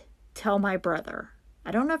did tell my brother.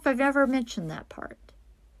 I don't know if I've ever mentioned that part.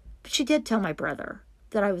 But she did tell my brother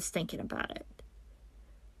that I was thinking about it.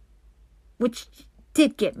 Which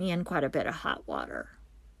did get me in quite a bit of hot water.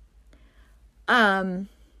 But,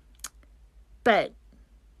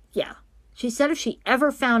 yeah. She said if she ever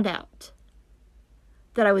found out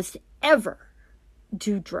that I was to ever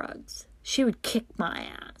do drugs, she would kick my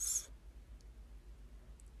ass.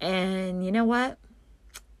 And you know what?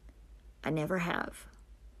 I never have.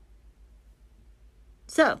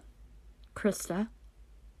 So, Krista,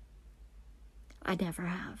 I never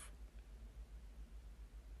have.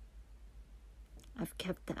 I've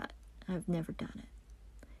kept that. I've never done it.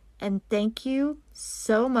 And thank you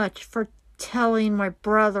so much for telling my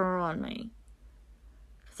brother on me,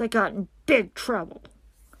 because I got in big trouble.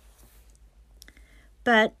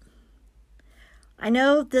 But I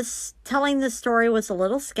know telling this story was a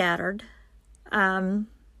little scattered.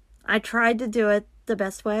 I tried to do it the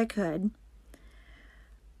best way I could.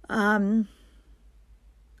 I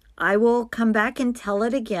will come back and tell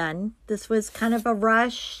it again. This was kind of a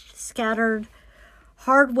rushed, scattered,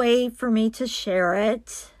 hard way for me to share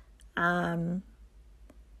it. I'll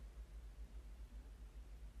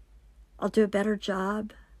do a better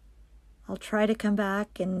job. I'll try to come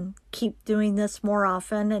back and keep doing this more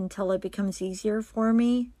often until it becomes easier for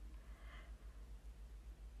me.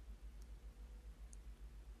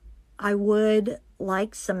 I would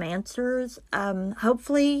like some answers.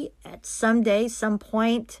 Hopefully at some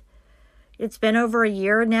point, it's been over a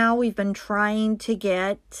year now, we've been trying to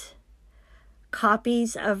get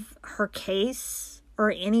copies of her case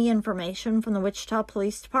or any information from the Wichita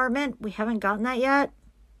Police Department. We haven't gotten that yet.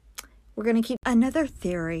 We're going to keep. Another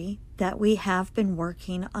theory that we have been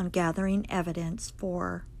working on gathering evidence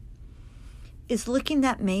for is looking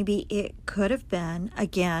that maybe it could have been,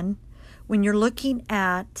 again, when you're looking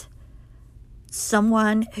at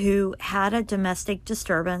someone who had a domestic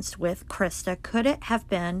disturbance with Krista, could it have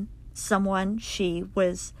been someone she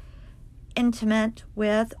was intimate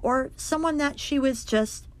with or someone that she was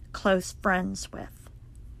just close friends with?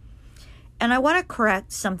 And I want to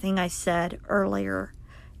correct something I said earlier.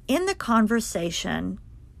 In the conversation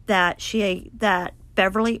that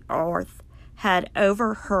Beverly Orth had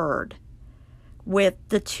overheard with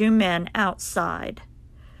the two men outside,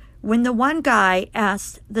 when the one guy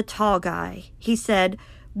asked the tall guy, he said,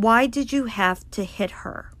 "Why did you have to hit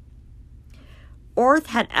her?" Orth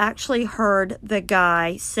had actually heard the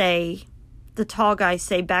tall guy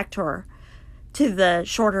say back to her, to the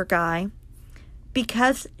shorter guy,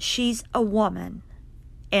 "Because she's a woman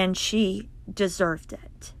and she deserved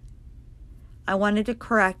it." I wanted to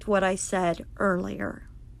correct what I said earlier.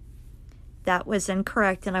 That was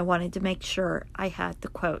incorrect, and I wanted to make sure I had the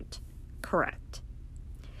quote correct.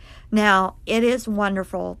 Now, it is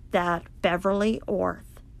wonderful that Beverly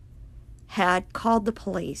Orth had called the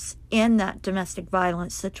police in that domestic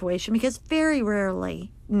violence situation, because very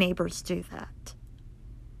rarely neighbors do that.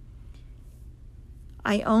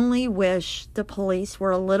 I only wish the police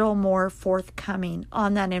were a little more forthcoming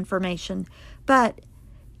on that information. But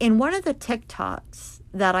in one of the TikToks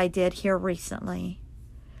that I did here recently,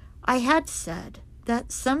 I had said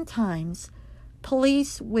that sometimes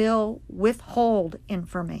police will withhold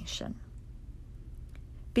information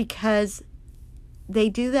because they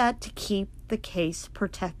do that to keep the case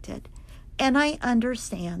protected. And I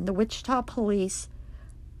understand the Wichita police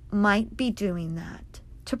might be doing that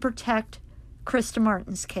to protect Krista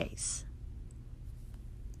Martin's case.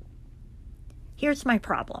 Here's my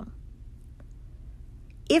problem.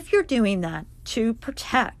 If you're doing that to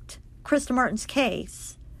protect Krista Martin's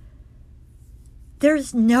case,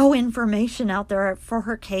 there's no information out there for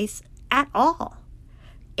her case at all.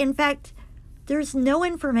 In fact, there's no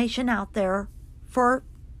information out there for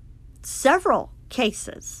several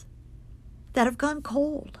cases that have gone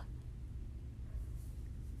cold.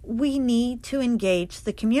 We need to engage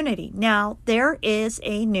the community. Now, there is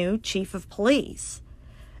a new chief of police,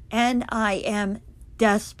 and I am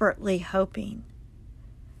desperately hoping,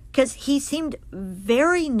 because he seemed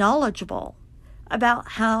very knowledgeable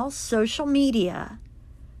about how social media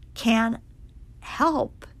can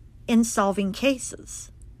help in solving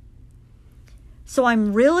cases. So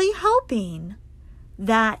I'm really hoping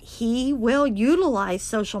that he will utilize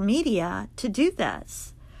social media to do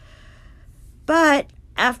this. But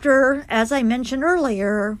after, as I mentioned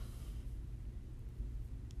earlier,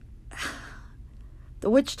 the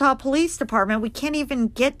Wichita Police Department, we can't even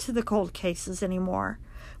get to the cold cases anymore,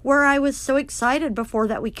 where I was so excited before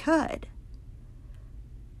that we could.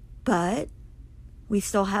 But we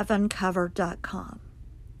still have Uncovered.com,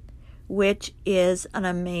 which is an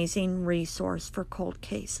amazing resource for cold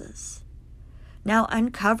cases. Now,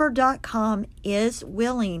 Uncovered.com is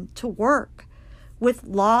willing to work with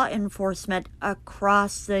law enforcement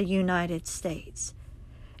across the United States.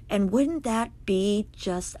 And wouldn't that be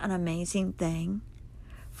just an amazing thing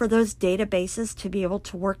for those databases to be able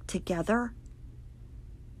to work together?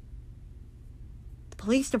 The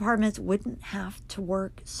police departments wouldn't have to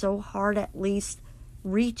work so hard, at least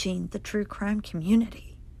reaching the true crime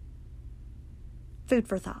community. Food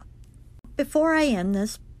for thought. Before I end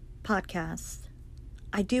this podcast,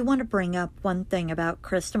 I do want to bring up one thing about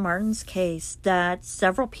Krista Martin's case that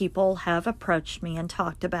several people have approached me and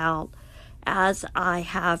talked about as I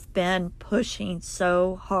have been pushing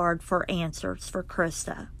so hard for answers for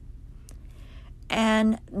Krista.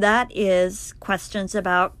 And that is questions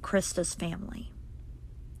about Krista's family.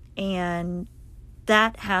 And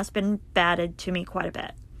that has been batted to me quite a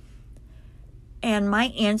bit. And my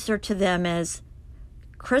answer to them is,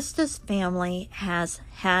 Krista's family has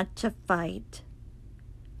had to fight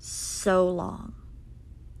so long.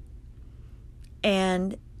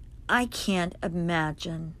 And I can't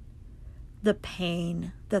imagine the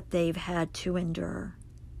pain that they've had to endure.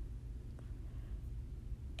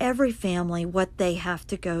 Every family, what they have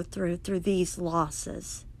to go through these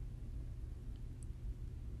losses.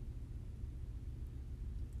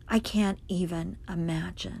 I can't even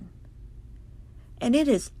imagine. And it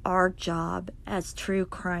is our job as true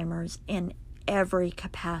crimers in every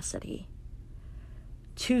capacity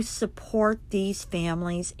to support these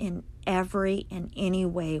families in every and any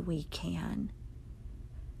way we can.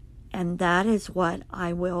 And that is what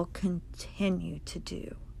I will continue to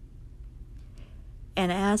do.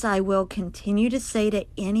 And as I will continue to say to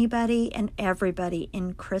anybody and everybody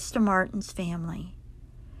in Krista Martin's family,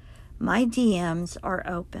 my DMs are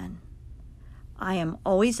open. I am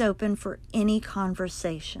always open for any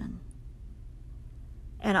conversation.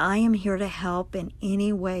 And I am here to help in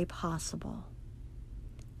any way possible.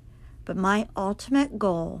 But my ultimate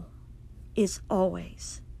goal is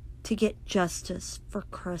always to get justice for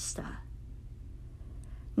Krista.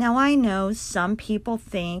 Now, I know some people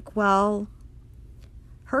think, well,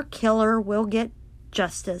 her killer will get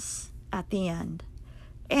justice at the end.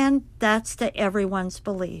 And that's to everyone's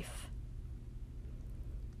belief.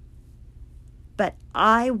 But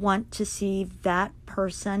I want to see that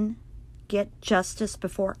person get justice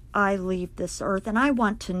before I leave this earth. And I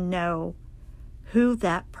want to know who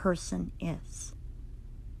that person is.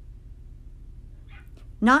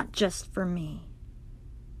 Not just for me,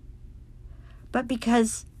 but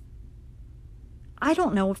because I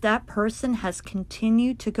don't know if that person has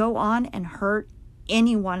continued to go on and hurt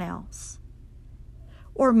anyone else,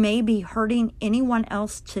 or maybe hurting anyone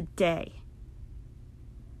else today.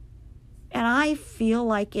 And I feel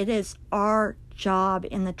like it is our job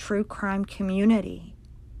in the true crime community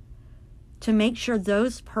to make sure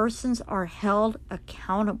those persons are held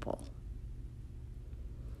accountable.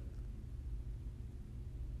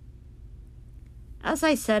 As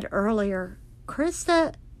I said earlier,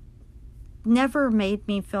 Krista never made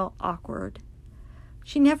me feel awkward.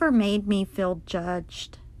 She never made me feel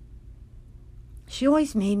judged. She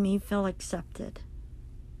always made me feel accepted.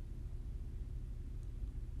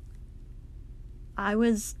 I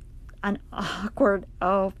was an awkward,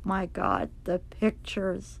 oh my God, the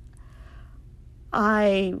pictures.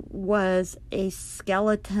 I was a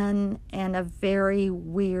skeleton and a very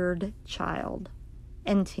weird child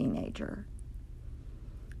and teenager.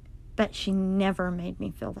 But she never made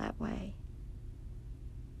me feel that way.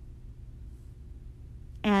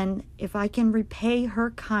 And if I can repay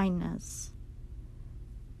her kindness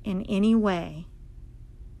in any way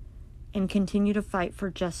and continue to fight for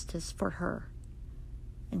justice for her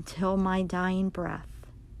until my dying breath,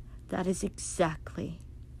 that is exactly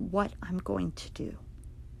what I'm going to do.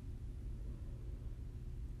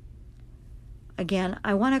 Again,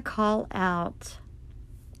 I want to call out,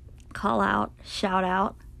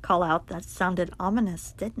 that sounded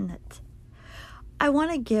ominous, didn't it? I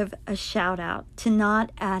want to give a shout out to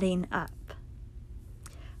Not Adding Up.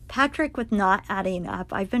 Patrick with Not Adding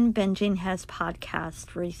Up, I've been binging his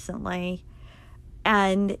podcast recently,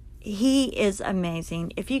 and he is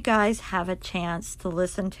amazing. If you guys have a chance to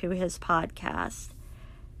listen to his podcast,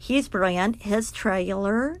 he's brilliant. His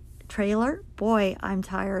trailer, boy, I'm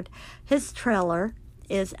tired. His trailer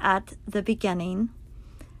is at the beginning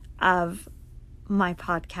of my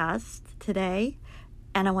podcast today,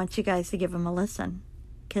 and I want you guys to give him a listen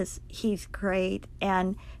because he's great,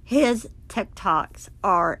 and his TikToks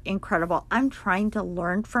are incredible. I'm trying to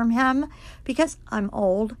learn from him because I'm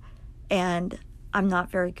old and I'm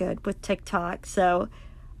not very good with TikTok, so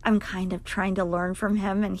I'm kind of trying to learn from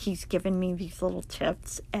him, and he's given me these little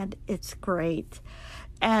tips, and it's great.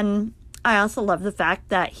 And I also love the fact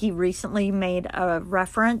that he recently made a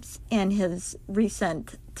reference in his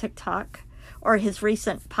recent TikTok or his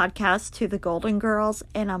recent podcast to the Golden Girls,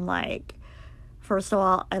 and I'm like, first of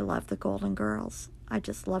all, I love the Golden Girls. I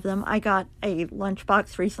just love them. I got a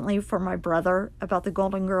lunchbox recently for my brother about the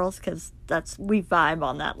Golden Girls because we vibe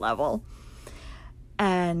on that level.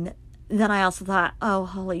 And then I also thought, oh,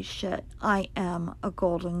 holy shit, I am a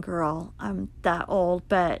Golden Girl. I'm that old,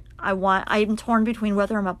 but I'm torn between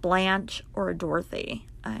whether I'm a Blanche or a Dorothy.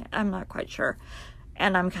 I'm not quite sure.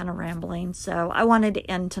 And I'm kind of rambling, so I wanted to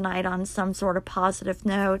end tonight on some sort of positive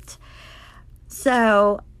note.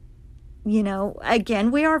 So, again,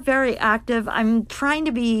 we are very active. I'm trying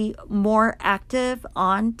to be more active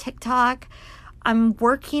on TikTok. I'm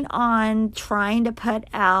working on trying to put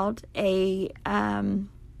out a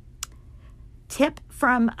tip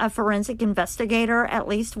from a forensic investigator at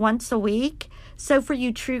least once a week. So for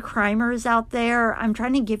you true crimers out there, I'm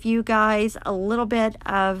trying to give you guys a little bit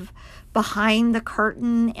of behind the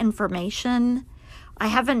curtain information. I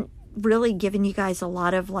haven't really given you guys a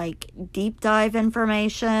lot of deep dive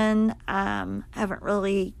information. Haven't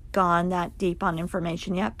really gone that deep on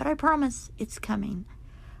information yet, but I promise it's coming.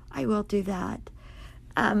 I will do that.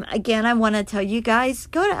 Again, I want to tell you guys,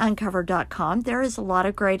 go to uncover.com. There is a lot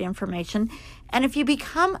of great information. And if you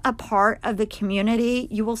become a part of the community,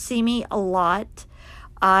 you will see me a lot.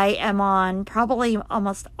 I am on probably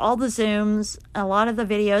almost all the Zooms, a lot of the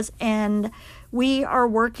videos, and we are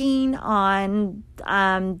working on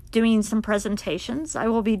doing some presentations I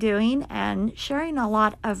will be doing and sharing a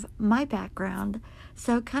lot of my background.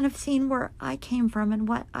 So kind of seeing where I came from and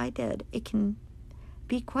what I did. It can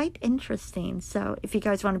be quite interesting. So if you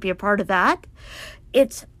guys want to be a part of that,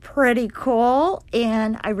 it's pretty cool.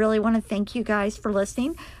 And I really want to thank you guys for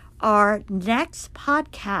listening. Our next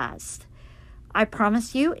podcast, I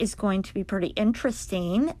promise you, is going to be pretty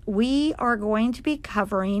interesting. We are going to be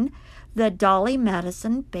covering the Dolly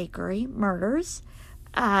Madison Bakery murders.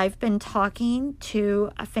 I've been talking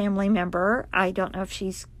to a family member. I don't know if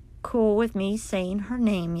she's cool with me saying her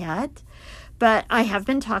name yet, but I have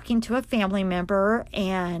been talking to a family member,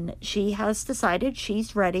 and she has decided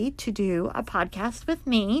she's ready to do a podcast with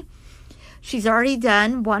me. She's already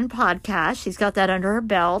done one podcast. She's got that under her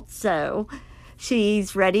belt, so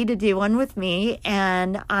she's ready to do one with me,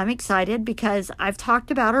 and I'm excited because I've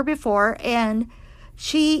talked about her before, and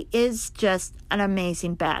she is just an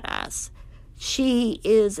amazing badass. She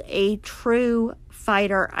is a true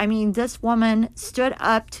fighter. I mean, this woman stood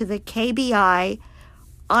up to the KBI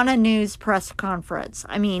on a news press conference.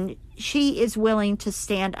 I mean, she is willing to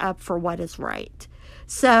stand up for what is right.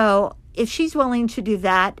 So if she's willing to do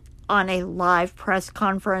that on a live press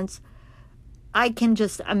conference, I can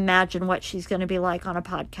just imagine what she's going to be like on a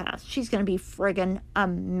podcast. She's going to be friggin'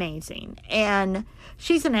 amazing. And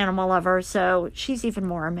she's an animal lover, so she's even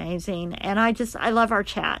more amazing. And I love our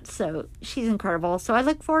chat, so she's incredible. So I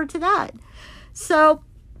look forward to that. So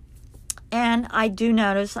And I do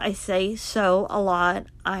notice I say so a lot.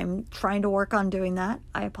 I'm trying to work on doing that.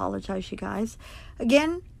 I apologize, you guys.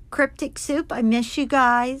 Again, Cryptic Soup, I miss you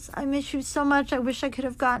guys. I miss you so much. I wish I could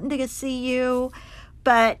have gotten to see you.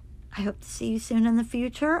 But I hope to see you soon in the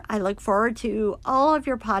future. I look forward to all of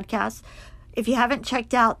your podcasts. If you haven't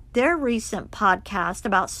checked out their recent podcast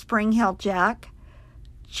about Spring Hill Jack,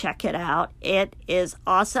 check it out. It is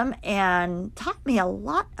awesome and taught me a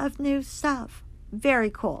lot of new stuff. Very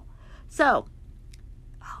cool. So,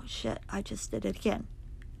 oh shit, I just did it again.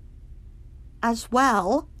 As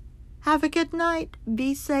well, have a good night,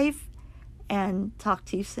 be safe, and talk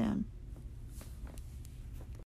to you soon.